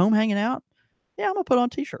 if I'm at home hanging out, yeah, I'm going to put on a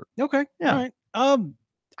t-shirt. Okay. Yeah. All right.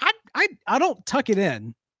 I don't tuck it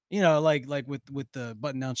in, like with the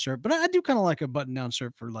button-down shirt, but I do kind of like a button-down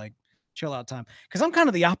shirt for like chill out time because I'm kind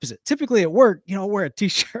of the opposite. Typically at work, I'll wear a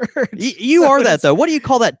t-shirt. You are that though. What do you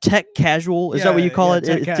call that? Tech casual? Is that what you call it?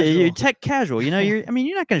 Tech casual. You're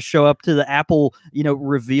not going to show up to the Apple,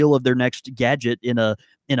 reveal of their next gadget in a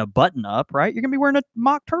button up, right? You're going to be wearing a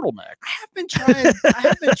mock turtleneck. I have been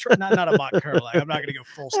trying, not a mock turtleneck. I'm not going to go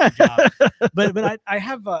full Steve Jobs, but I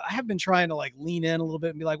have been trying to like lean in a little bit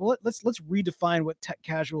and be like, well, let's redefine what tech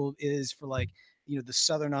casual is for like, the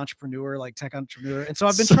Southern entrepreneur, like tech entrepreneur. And so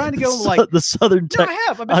I've been trying to go like the Southern tech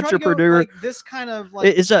entrepreneur. Like this kind of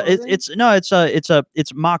like it's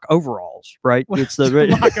mock overalls, right? It's the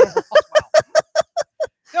mock overalls.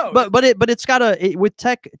 Wow. No, but it's got with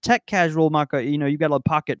tech casual mock. You got a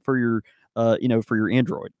pocket for your for your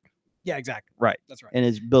Android. Yeah, exactly. Right. That's right. And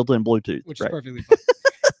it's built in Bluetooth, which right? is perfectly fine.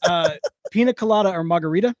 Pina colada or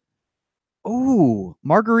margarita? Ooh,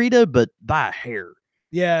 margarita, but by a hair.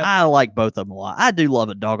 Yeah. I like both of them a lot. I do love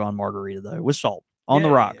a doggone margarita though, with salt on the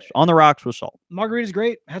Yeah, rocks, on the rocks with salt. Margarita's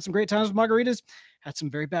great. Had some great times with margaritas. Had some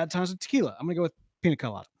very bad times with tequila. I'm gonna go with pina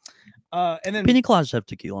colada. And then Pina coladas have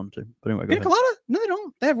tequila in them too. But anyway, go pina ahead. colada? No, they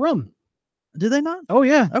don't. They have rum. Do they not? Oh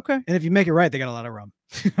yeah. Okay. And if you make it right, they got a lot of rum.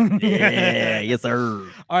 Yeah, yes, sir.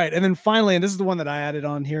 All right, and then finally, and this is the one that I added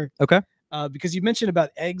on here. Okay. Because you mentioned about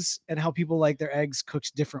eggs and how people like their eggs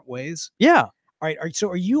cooked different ways. Yeah. All right. So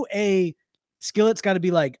are you a skillet's got to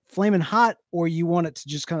be like flaming hot, or you want it to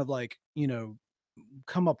just kind of like,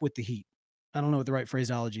 come up with the heat? I don't know what the right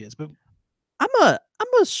phraseology is, but I'm a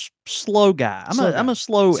slow guy. I'm a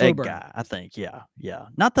slow egg burn. guy. I think. Yeah.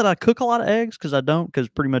 Not that I cook a lot of eggs because I don't. Because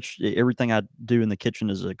pretty much everything I do in the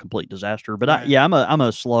kitchen is a complete disaster. But Right. I'm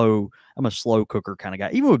a slow cooker kind of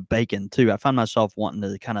guy. Even with bacon too, I find myself wanting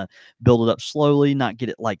to kind of build it up slowly, not get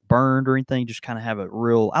it like burned or anything. Just kind of have a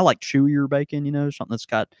real. I like chewier bacon. Something that's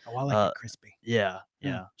got. Oh, I like it crispy. Yeah.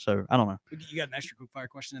 So I don't know. You got an extra quick fire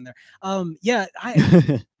question in there. Yeah,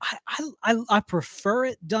 I prefer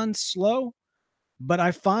it done slow. But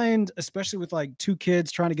I find, especially with like two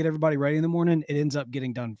kids trying to get everybody ready in the morning, it ends up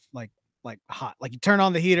getting done like hot. Like you turn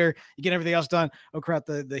on the heater, you get everything else done. Oh crap,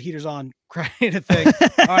 the heater's on. Create a thing.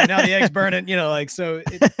 All right, now the egg's burning. So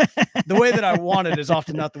the way that I want it is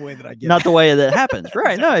often not the way that I get. Not the way that happens.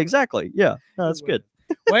 Right? No, exactly. Yeah, no, that's good.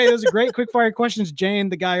 Wait, those are great quick fire questions, Jane,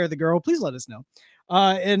 the guy or the girl. Please let us know.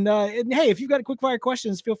 And hey, if you've got quick fire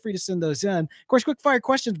questions, feel free to send those in. Of course, quick fire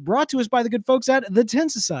questions brought to us by the good folks at the Tin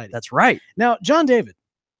Society. That's right. Now, John David.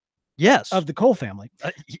 Yes. Of the Cole family.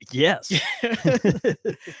 Yes.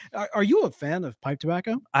 Are you a fan of pipe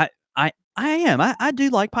tobacco? I am. I do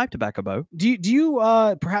like pipe tobacco, Beau. Do you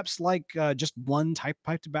perhaps like just one type of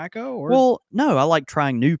pipe tobacco? Or well, no, I like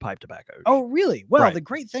trying new pipe tobaccos. Oh, really? Well, right. The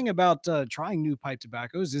great thing about trying new pipe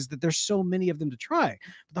tobaccos is that there's so many of them to try.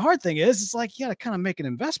 But the hard thing is, it's like you got to kind of make an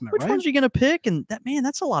investment. Which ones are you going to pick? And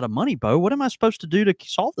that's a lot of money, Beau. What am I supposed to do to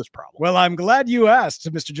solve this problem? Well, I'm glad you asked,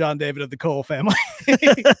 Mr. John David of the Cole family.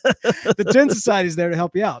 The Tin Society is there to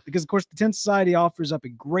help you out because, of course, the Tin Society offers up a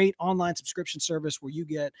great online subscription service where you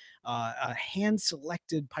get a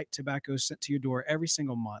hand-selected pipe tobacco sent to your door every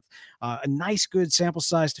single month. A nice, good sample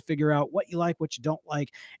size to figure out what you like, what you don't like.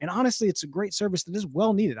 And honestly, it's a great service that is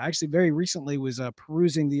well needed. I actually very recently was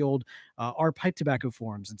perusing the old our pipe tobacco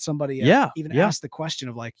forums, and somebody asked the question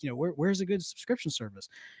of like, where's a good subscription service?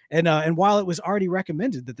 And while it was already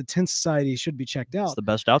recommended that the Tin Society should be checked out, it's the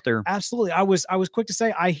best out there. Absolutely. I was quick to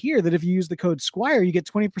say, I hear that if you use the code Squire, you get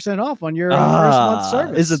 20% off on your first month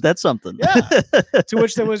service. Isn't that something? Yeah. To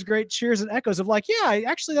which there was great cheers and echoes of like, yeah,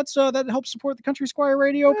 actually that helps support the Country Squire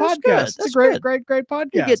Radio podcast. It's a great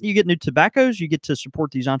podcast. You get new tobaccos. You get to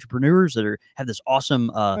support these entrepreneurs that have this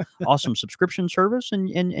awesome awesome subscription service,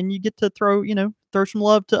 and you get to throw some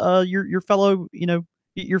love to your fellow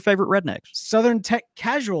your favorite rednecks. Southern tech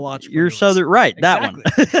casual entrepreneurs. You're Southern, right? Exactly.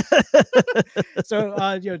 That one.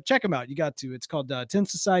 So check them out. You got to. It's called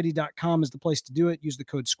tinsociety.com is the place to do it. Use the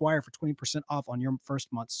code Squire for 20% off on your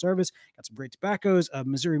first month service. Got some great tobaccos,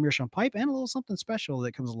 Missouri Meerschaum pipe, and a little something special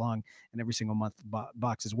that comes along in every single month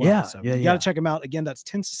box as well. Yeah, you got to check them out. Again, that's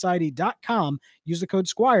tinsociety.com. Use the code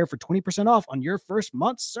Squire for 20% off on your first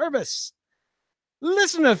month service.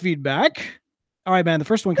 Listener feedback. All right, man. The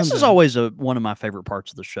first one comes. This is always one of my favorite parts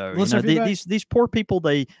of the show. These poor people,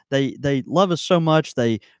 they love us so much.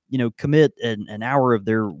 They commit an hour of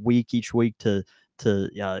their week each week to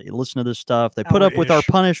listen to this stuff. They put up with our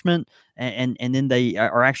punishment, and then they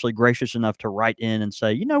are actually gracious enough to write in and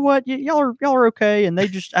say, you know what, y'all are okay. And they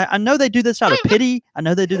just, I know they do this out of pity.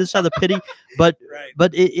 But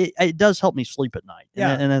it does help me sleep at night.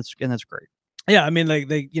 Yeah, and that's great. Yeah, I mean, like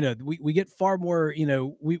we get far more,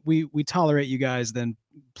 we tolerate you guys than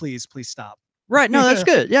please stop. Right. No, that's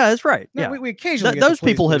good. Yeah, that's right. No, yeah. We occasionally those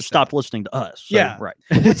people have stopped listening to us. So, yeah. Right.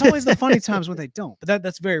 It's always the funny times when they don't, but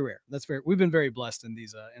that's very rare. We've been very blessed in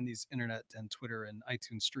these internet and Twitter and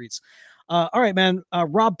iTunes streets. All right, man.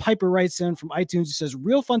 Rob Piper writes in from iTunes. He says,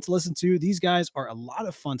 real fun to listen to. These guys are a lot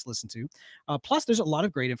of fun to listen to. Plus, there's a lot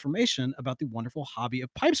of great information about the wonderful hobby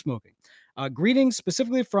of pipe smoking. Greetings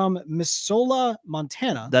specifically from Missoula,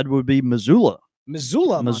 Montana. That would be Missoula.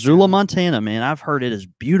 Missoula, Montana, man. I've heard it is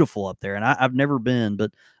beautiful up there, and I've never been.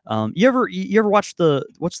 But you ever watch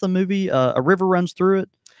what's the movie? A River Runs Through It.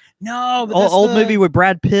 No, but old movie with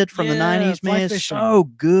Brad Pitt from the 90s, man. It's fishing. So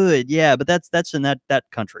good. Yeah, but that's in that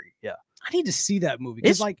country. Yeah. I need to see that movie.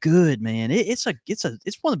 It's like good, man. It's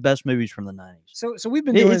one of the best movies from the 90s. So we've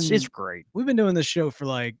been doing it's great. We've been doing this show for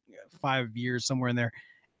like 5 years, somewhere in there.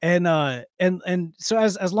 And so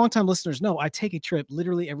as longtime listeners know, I take a trip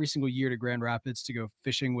literally every single year to Grand Rapids to go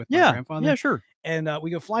fishing with my Yeah. grandfather. Yeah. Sure. And we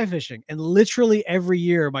go fly fishing, and literally every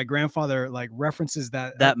year my grandfather like references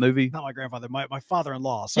that That movie. not my grandfather, my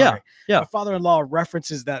father-in-law, Yeah. sorry. Yeah. My father-in-law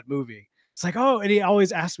references that movie. It's like, oh, and he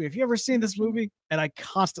always asks me, have you ever seen this movie? And I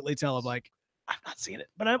constantly tell him, like, I've not seen it,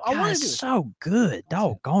 but I God, want to it's do it. so good.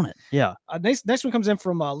 Doggone it. Yeah. Next one comes in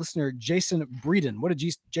from listener Jason Breeden. What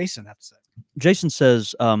did Jason have to say? Jason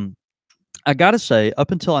says, I gotta say,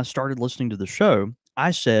 up until I started listening to the show,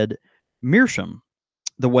 I said Meerschaum,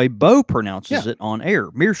 the way Beau pronounces it on air.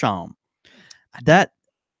 Meerschaum. That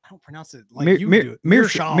I don't pronounce it like you do it.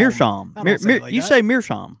 Meerschaum. Meerschaum. I don't say it like You that. say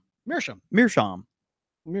Meerschaum. Meerschaum. Meerschaum.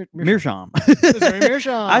 Meerschaum.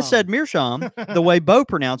 Meerschaum. I said Meerschaum, the way Beau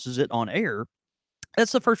pronounces it on air.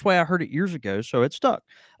 That's the first way I heard it years ago, so it stuck.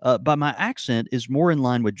 But my accent is more in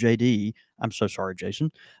line with JD. I'm so sorry,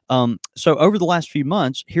 Jason. So over the last few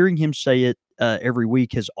months, hearing him say it every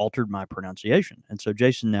week has altered my pronunciation, and so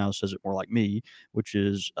Jason now says it more like me, which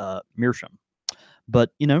is Meerschaum.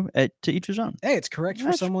 But to each his own. Hey, it's correct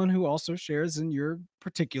for someone who also shares in your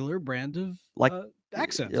particular brand of like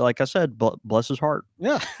accent. Like I said, bless his heart.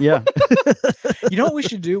 Yeah. Yeah. You know what we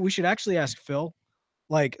should do? We should actually ask Phil,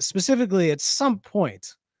 like specifically at some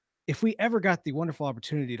point, if we ever got the wonderful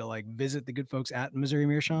opportunity to like visit the good folks at Missouri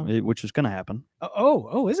Meerschaum, Which is going to happen.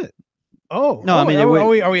 Oh, is it? Oh, no, I mean,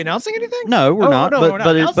 are we announcing anything? No, we're not. No, but we're not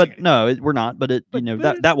but announcing no, we're not. But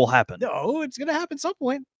that will happen. No, it's gonna happen some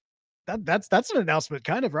point. That's an announcement,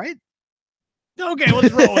 kind of, right? Okay,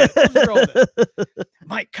 let's roll it.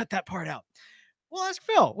 Mike, cut that part out. We'll ask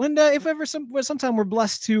Phil when if ever sometime we're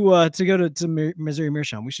blessed to go to Missouri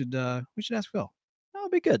Meerschaum, we should ask Phil. That'll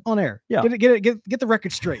be good On air. Yeah, get the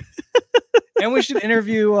record straight. And we should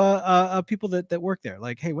interview people that work there.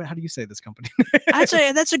 Like, hey, how do you say this company? I'd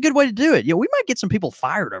say that's a good way to do it. Yeah, we might get some people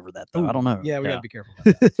fired over that, though. Ooh, I don't know. Yeah, we gotta be careful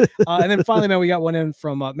about that. And then finally, man, we got one in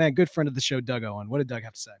from good friend of the show, Doug Owen. What did Doug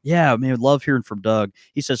have to say? Yeah, man, love hearing from Doug.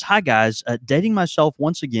 He says, "Hi guys, dating myself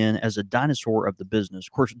once again as a dinosaur of the business."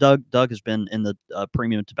 Of course, Doug has been in the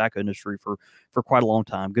premium tobacco industry for quite a long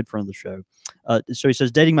time. Good friend of the show. So he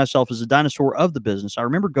says, dating myself as a dinosaur of the business. I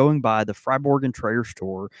remember going by the Freiburg and Trayer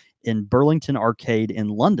store in Burlington Arcade in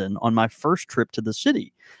London on my first trip to the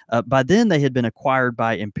city. By then, they had been acquired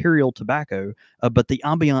by Imperial Tobacco, but the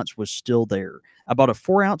ambiance was still there. I bought a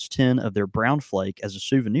 4-ounce tin of their brown flake as a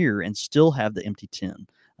souvenir and still have the empty tin.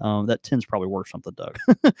 That tin's probably worth something, Doug.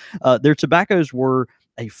 Their tobaccos were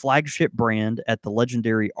a flagship brand at the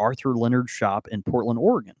legendary Arthur Leonard's shop in Portland,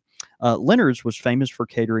 Oregon. Leonard's was famous for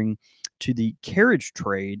catering to the carriage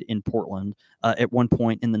trade in Portland at one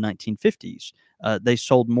point in the 1950s. They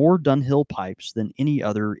sold more Dunhill pipes than any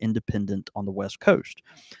other independent on the West Coast.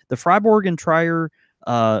 The Freiburg and Trayer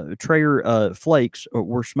flakes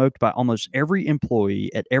were smoked by almost every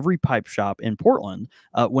employee at every pipe shop in Portland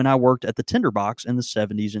when I worked at the Tinderbox in the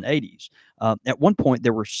 70s and 80s. At one point,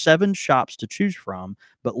 there were 7 shops to choose from,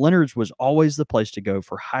 but Leonard's was always the place to go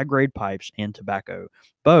for high-grade pipes and tobacco.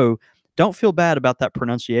 Beau, don't feel bad about that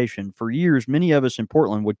pronunciation. For years, many of us in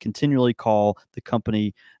Portland would continually call the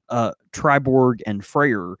company Triborg and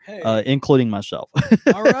Freyer, including myself.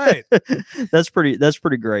 All right. That's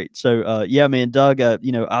pretty great. So yeah, man, Doug,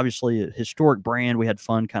 obviously a historic brand. We had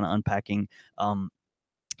fun kind of unpacking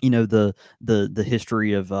the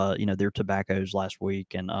history of their tobaccos last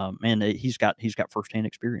week, and man, he's got firsthand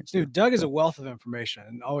experience. Dude, Doug is a wealth of information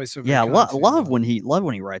and always so yeah. Love when he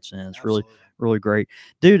writes in. It's really great,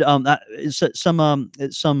 dude.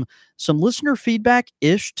 Some listener feedback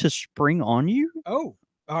ish to spring on you. Oh,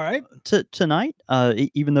 all right. Tonight,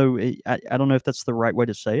 even though I don't know if that's the right way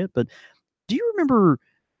to say it, but do you remember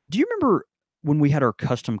when we had our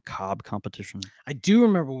custom cob competition? I do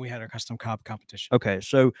remember when we had our custom cob competition. Okay,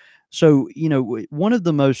 so one of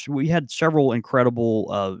the most, we had several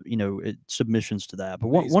incredible submissions to that, but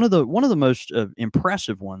one of the most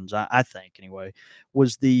impressive ones, I think anyway,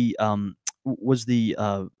 was the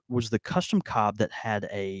custom cob that had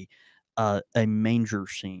a manger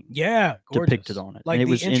scene, depicted on it. Like,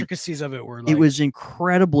 and the intricacies of it were like, it was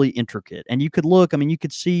incredibly intricate, and you could look. I mean, you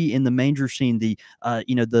could see in the manger scene the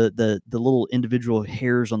little individual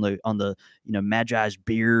hairs on the Magi's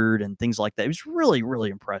beard and things like that. It was really,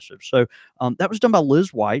 really impressive. So that was done by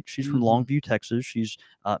Liz White. She's from Longview, Texas. She's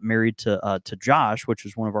married to Josh, which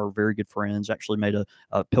is one of our very good friends. Actually made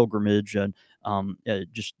a pilgrimage, and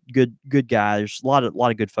just good guys. A lot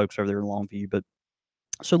of good folks over there in Longview, but.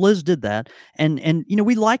 So Liz did that, and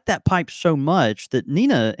we liked that pipe so much that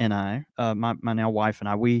Nina and I, my now wife and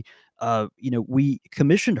I, we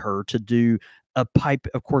commissioned her to do a pipe,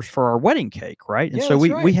 of course, for our wedding cake, right? And Yeah, so that's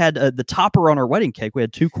we right. had the topper on our wedding cake. We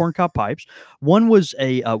had 2 corncob pipes. One was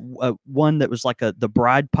one that was like the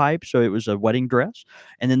bride pipe, so it was a wedding dress,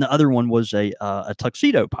 and then the other one was a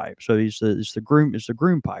tuxedo pipe. So it's the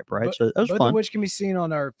groom pipe, right? But So that was both of fun. which can be seen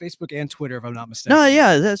on our Facebook and Twitter, if I'm not mistaken. No,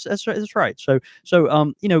 yeah, that's right. That's right. So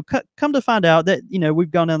you know, come to find out that, you know,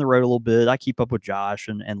 we've gone down the road a little bit. I keep up with Josh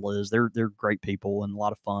and Liz. They're great people and a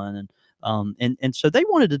lot of fun, and so they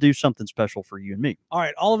wanted to do something special for you and me. All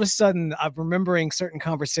right, all of a sudden, I'm remembering certain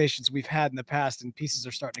conversations we've had in the past, and pieces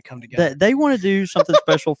are starting to come together. They want to do something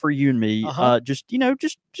special for you and me, just, you know,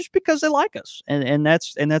 just because they like us, and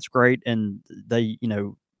that's great, and they, you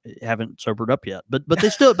know, haven't sobered up yet, but they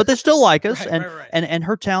still like us, Right, right. and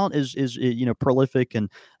her talent is you know, prolific, and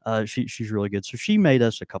she's really good. So she made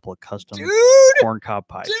us a couple of custom corncob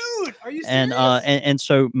pipes. Dude, are you serious? And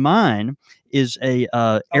so mine is a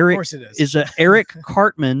Of course it is a Eric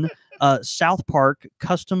Cartman South Park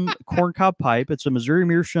custom corncob pipe. It's a Missouri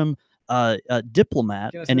Meerschaum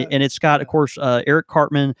diplomat, and it's got, of course, Eric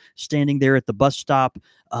Cartman standing there at the bus stop.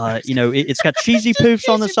 You know, it's got cheesy poofs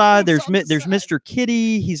on the side. There's Mr.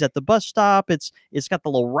 Kitty. He's at the bus stop. It's got the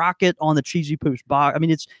little rocket on the cheesy poofs box. I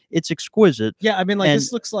mean, it's exquisite. Yeah, I mean, like,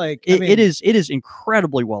 this looks like it is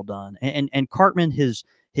incredibly well done. And Cartman, his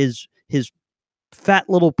fat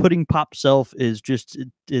little pudding pop self is just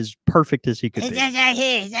as perfect as he could be. And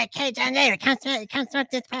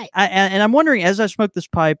I'm wondering, as I smoke this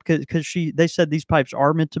pipe, because they said these pipes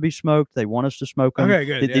are meant to be smoked. They want us to smoke them. Okay,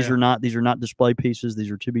 good. These are not display pieces.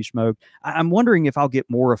 These are to be smoked. I'm wondering if I'll get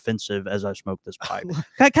more offensive as I smoke this pipe.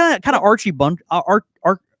 kind of Archie Bunker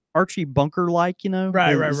like, you know?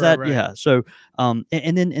 Right. Yeah. So and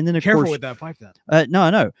then of careful course with that pipe then.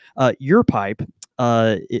 No. Your pipe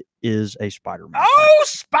it is a Spider-Man. Oh,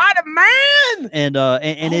 Spider-Man! And oh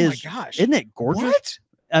my gosh, isn't it gorgeous? What?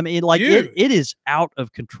 I mean, like, it is out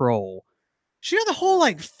of control. She had the whole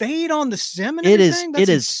like fade on the stem and everything. That's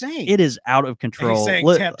insane. It is out of control.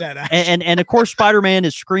 Tamp that ash. And of course, Spider-Man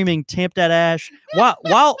is screaming "Tamp that ash"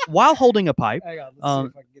 while holding a pipe. Hang on, let's see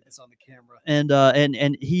if I can get this on the camera. And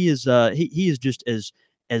he is just as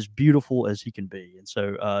beautiful as he can be. And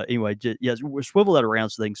so anyway, yeah, swivel that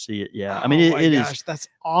around so they can see it. Yeah, I mean, it is. That's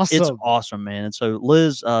awesome. It's awesome, man. And so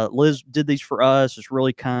Liz did these for us. It's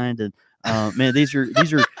really kind, and man, these are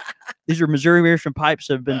Missouri Meerschaum pipes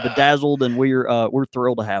that have been bedazzled, and we're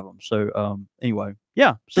thrilled to have them. So anyway,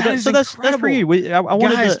 yeah. So that's for you. I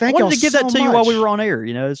wanted to give that to you while we were on air.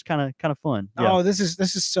 You know, it's kind of fun. Yeah. Oh, this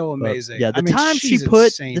is so amazing. But, yeah, the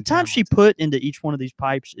time she put into each one of these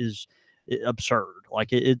pipes is absurd.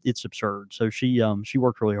 Like it's absurd. So she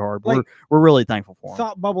worked really hard. Like, we're really thankful for him.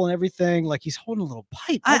 Thought bubble and everything. Like, he's holding a little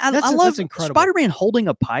pipe. I love that's incredible. Spider-Man holding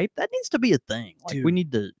a pipe. That needs to be a thing. Like, dude, we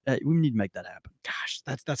need to make that happen. Gosh,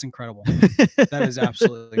 that's incredible. That is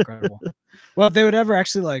absolutely incredible. Well, if they would ever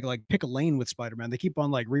actually like pick a lane with Spider-Man, they keep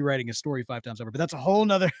on like rewriting his story 5 times over. But that's a whole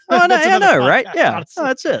nother. Oh no, I know, right? Yeah, no,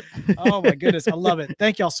 that's it. Oh my goodness, I love it.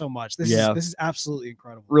 Thank y'all so much. This is absolutely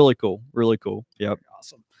incredible. Really cool. Yep.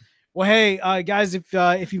 Awesome. Well, hey guys,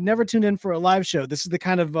 if you've never tuned in for a live show, this is the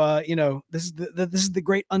kind of this is the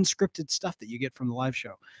great unscripted stuff that you get from the live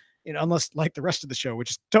show. You know, unless like the rest of the show,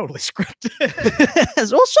 which is totally scripted.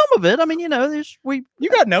 Well, some of it. I mean, you know, you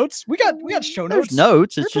got notes. We got show notes.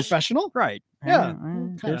 Notes. It's just professional, right? Yeah,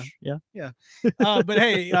 yeah. But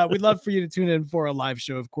hey, we'd love for you to tune in for a live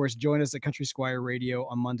show. Of course, join us at Country Squire Radio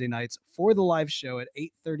on Monday nights for the live show at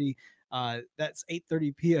 8:30. That's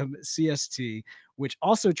 8:30 p.m. CST, which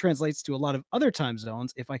also translates to a lot of other time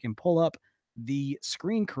zones. If I can pull up the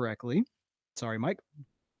screen correctly. Sorry, Mike.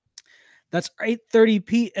 That's 8:30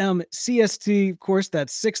 p.m. CST. Of course,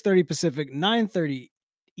 that's 6:30 Pacific, 9:30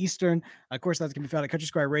 Eastern. Of course, that can be found at Country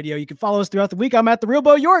Squire Radio. You can follow us throughout the week. I'm at the Real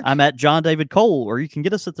Beau York. I'm at John David Cole, or you can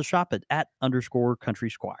get us at the shop at _Country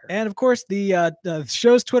Squire. And of course, the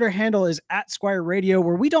show's Twitter handle is at Squire Radio,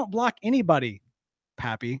 where we don't block anybody,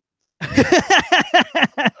 Pappy.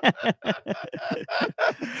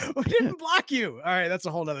 We didn't block you. All right, that's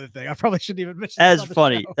a whole other thing. I probably shouldn't even mention as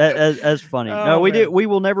funny. As funny. Oh, no, we man. We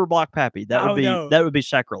will never block Pappy. That would be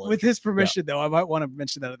sacrilege. With his permission, though, I might want to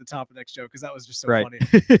mention that at the top of the next show because that was just so right. funny.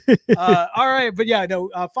 All right, but yeah, no.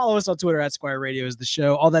 Follow us on Twitter at Squire Radio is the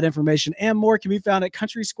show. All that information and more can be found at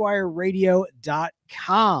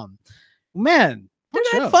countrysquireradio.com. Man. Dude,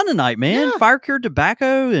 I had fun tonight, man. Yeah. Fire cured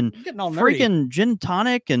tobacco and freaking gin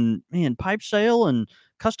tonic and pipe sale and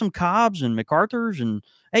custom cobs and MacArthur's and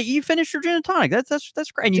hey, you finished your gin and tonic. That's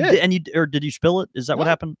great. And you or did you spill it? Is that what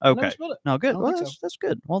happened? Okay. No, good. Well, that's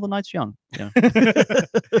good. Well, the night's young. Yeah. All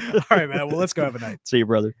right, man. Well, let's go have a night. See you,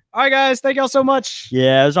 brother. All right, guys. Thank y'all so much.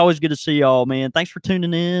 Yeah, it was always good to see y'all, man. Thanks for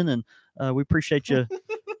tuning in, and We appreciate you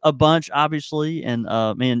a bunch, obviously. And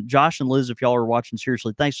man, Josh and Liz, if y'all are watching,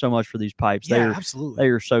 seriously, thanks so much for these pipes. Yeah, absolutely. They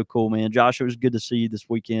are so cool, man. Josh, it was good to see you this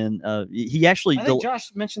weekend. He actually I think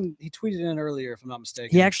Josh mentioned he tweeted in earlier, if I'm not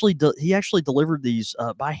mistaken. he actually delivered these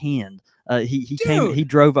by hand. He came, Dude! he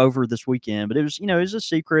drove over this weekekend, but it was, it was a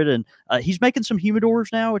secret. And he's making some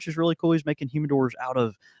humidors now, which is really cool. He's making humidors out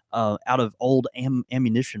of old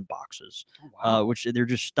ammunition boxes, Oh, wow. which they're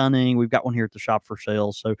just stunning. We've got one here at the shop for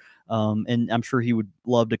sale. So, and I'm sure he would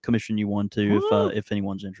love to commission you one too if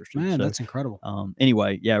anyone's interested. Man, so, that's incredible.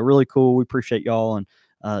 Anyway, yeah, really cool. We appreciate y'all,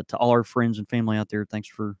 and to all our friends and family out there, thanks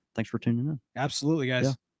for tuning in. Absolutely, guys.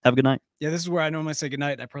 Yeah. Have a good night. Yeah, this is where I normally say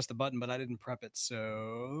goodnight. I pressed the button, but I didn't prep it.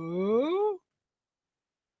 So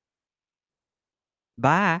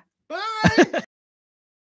Bye. bye.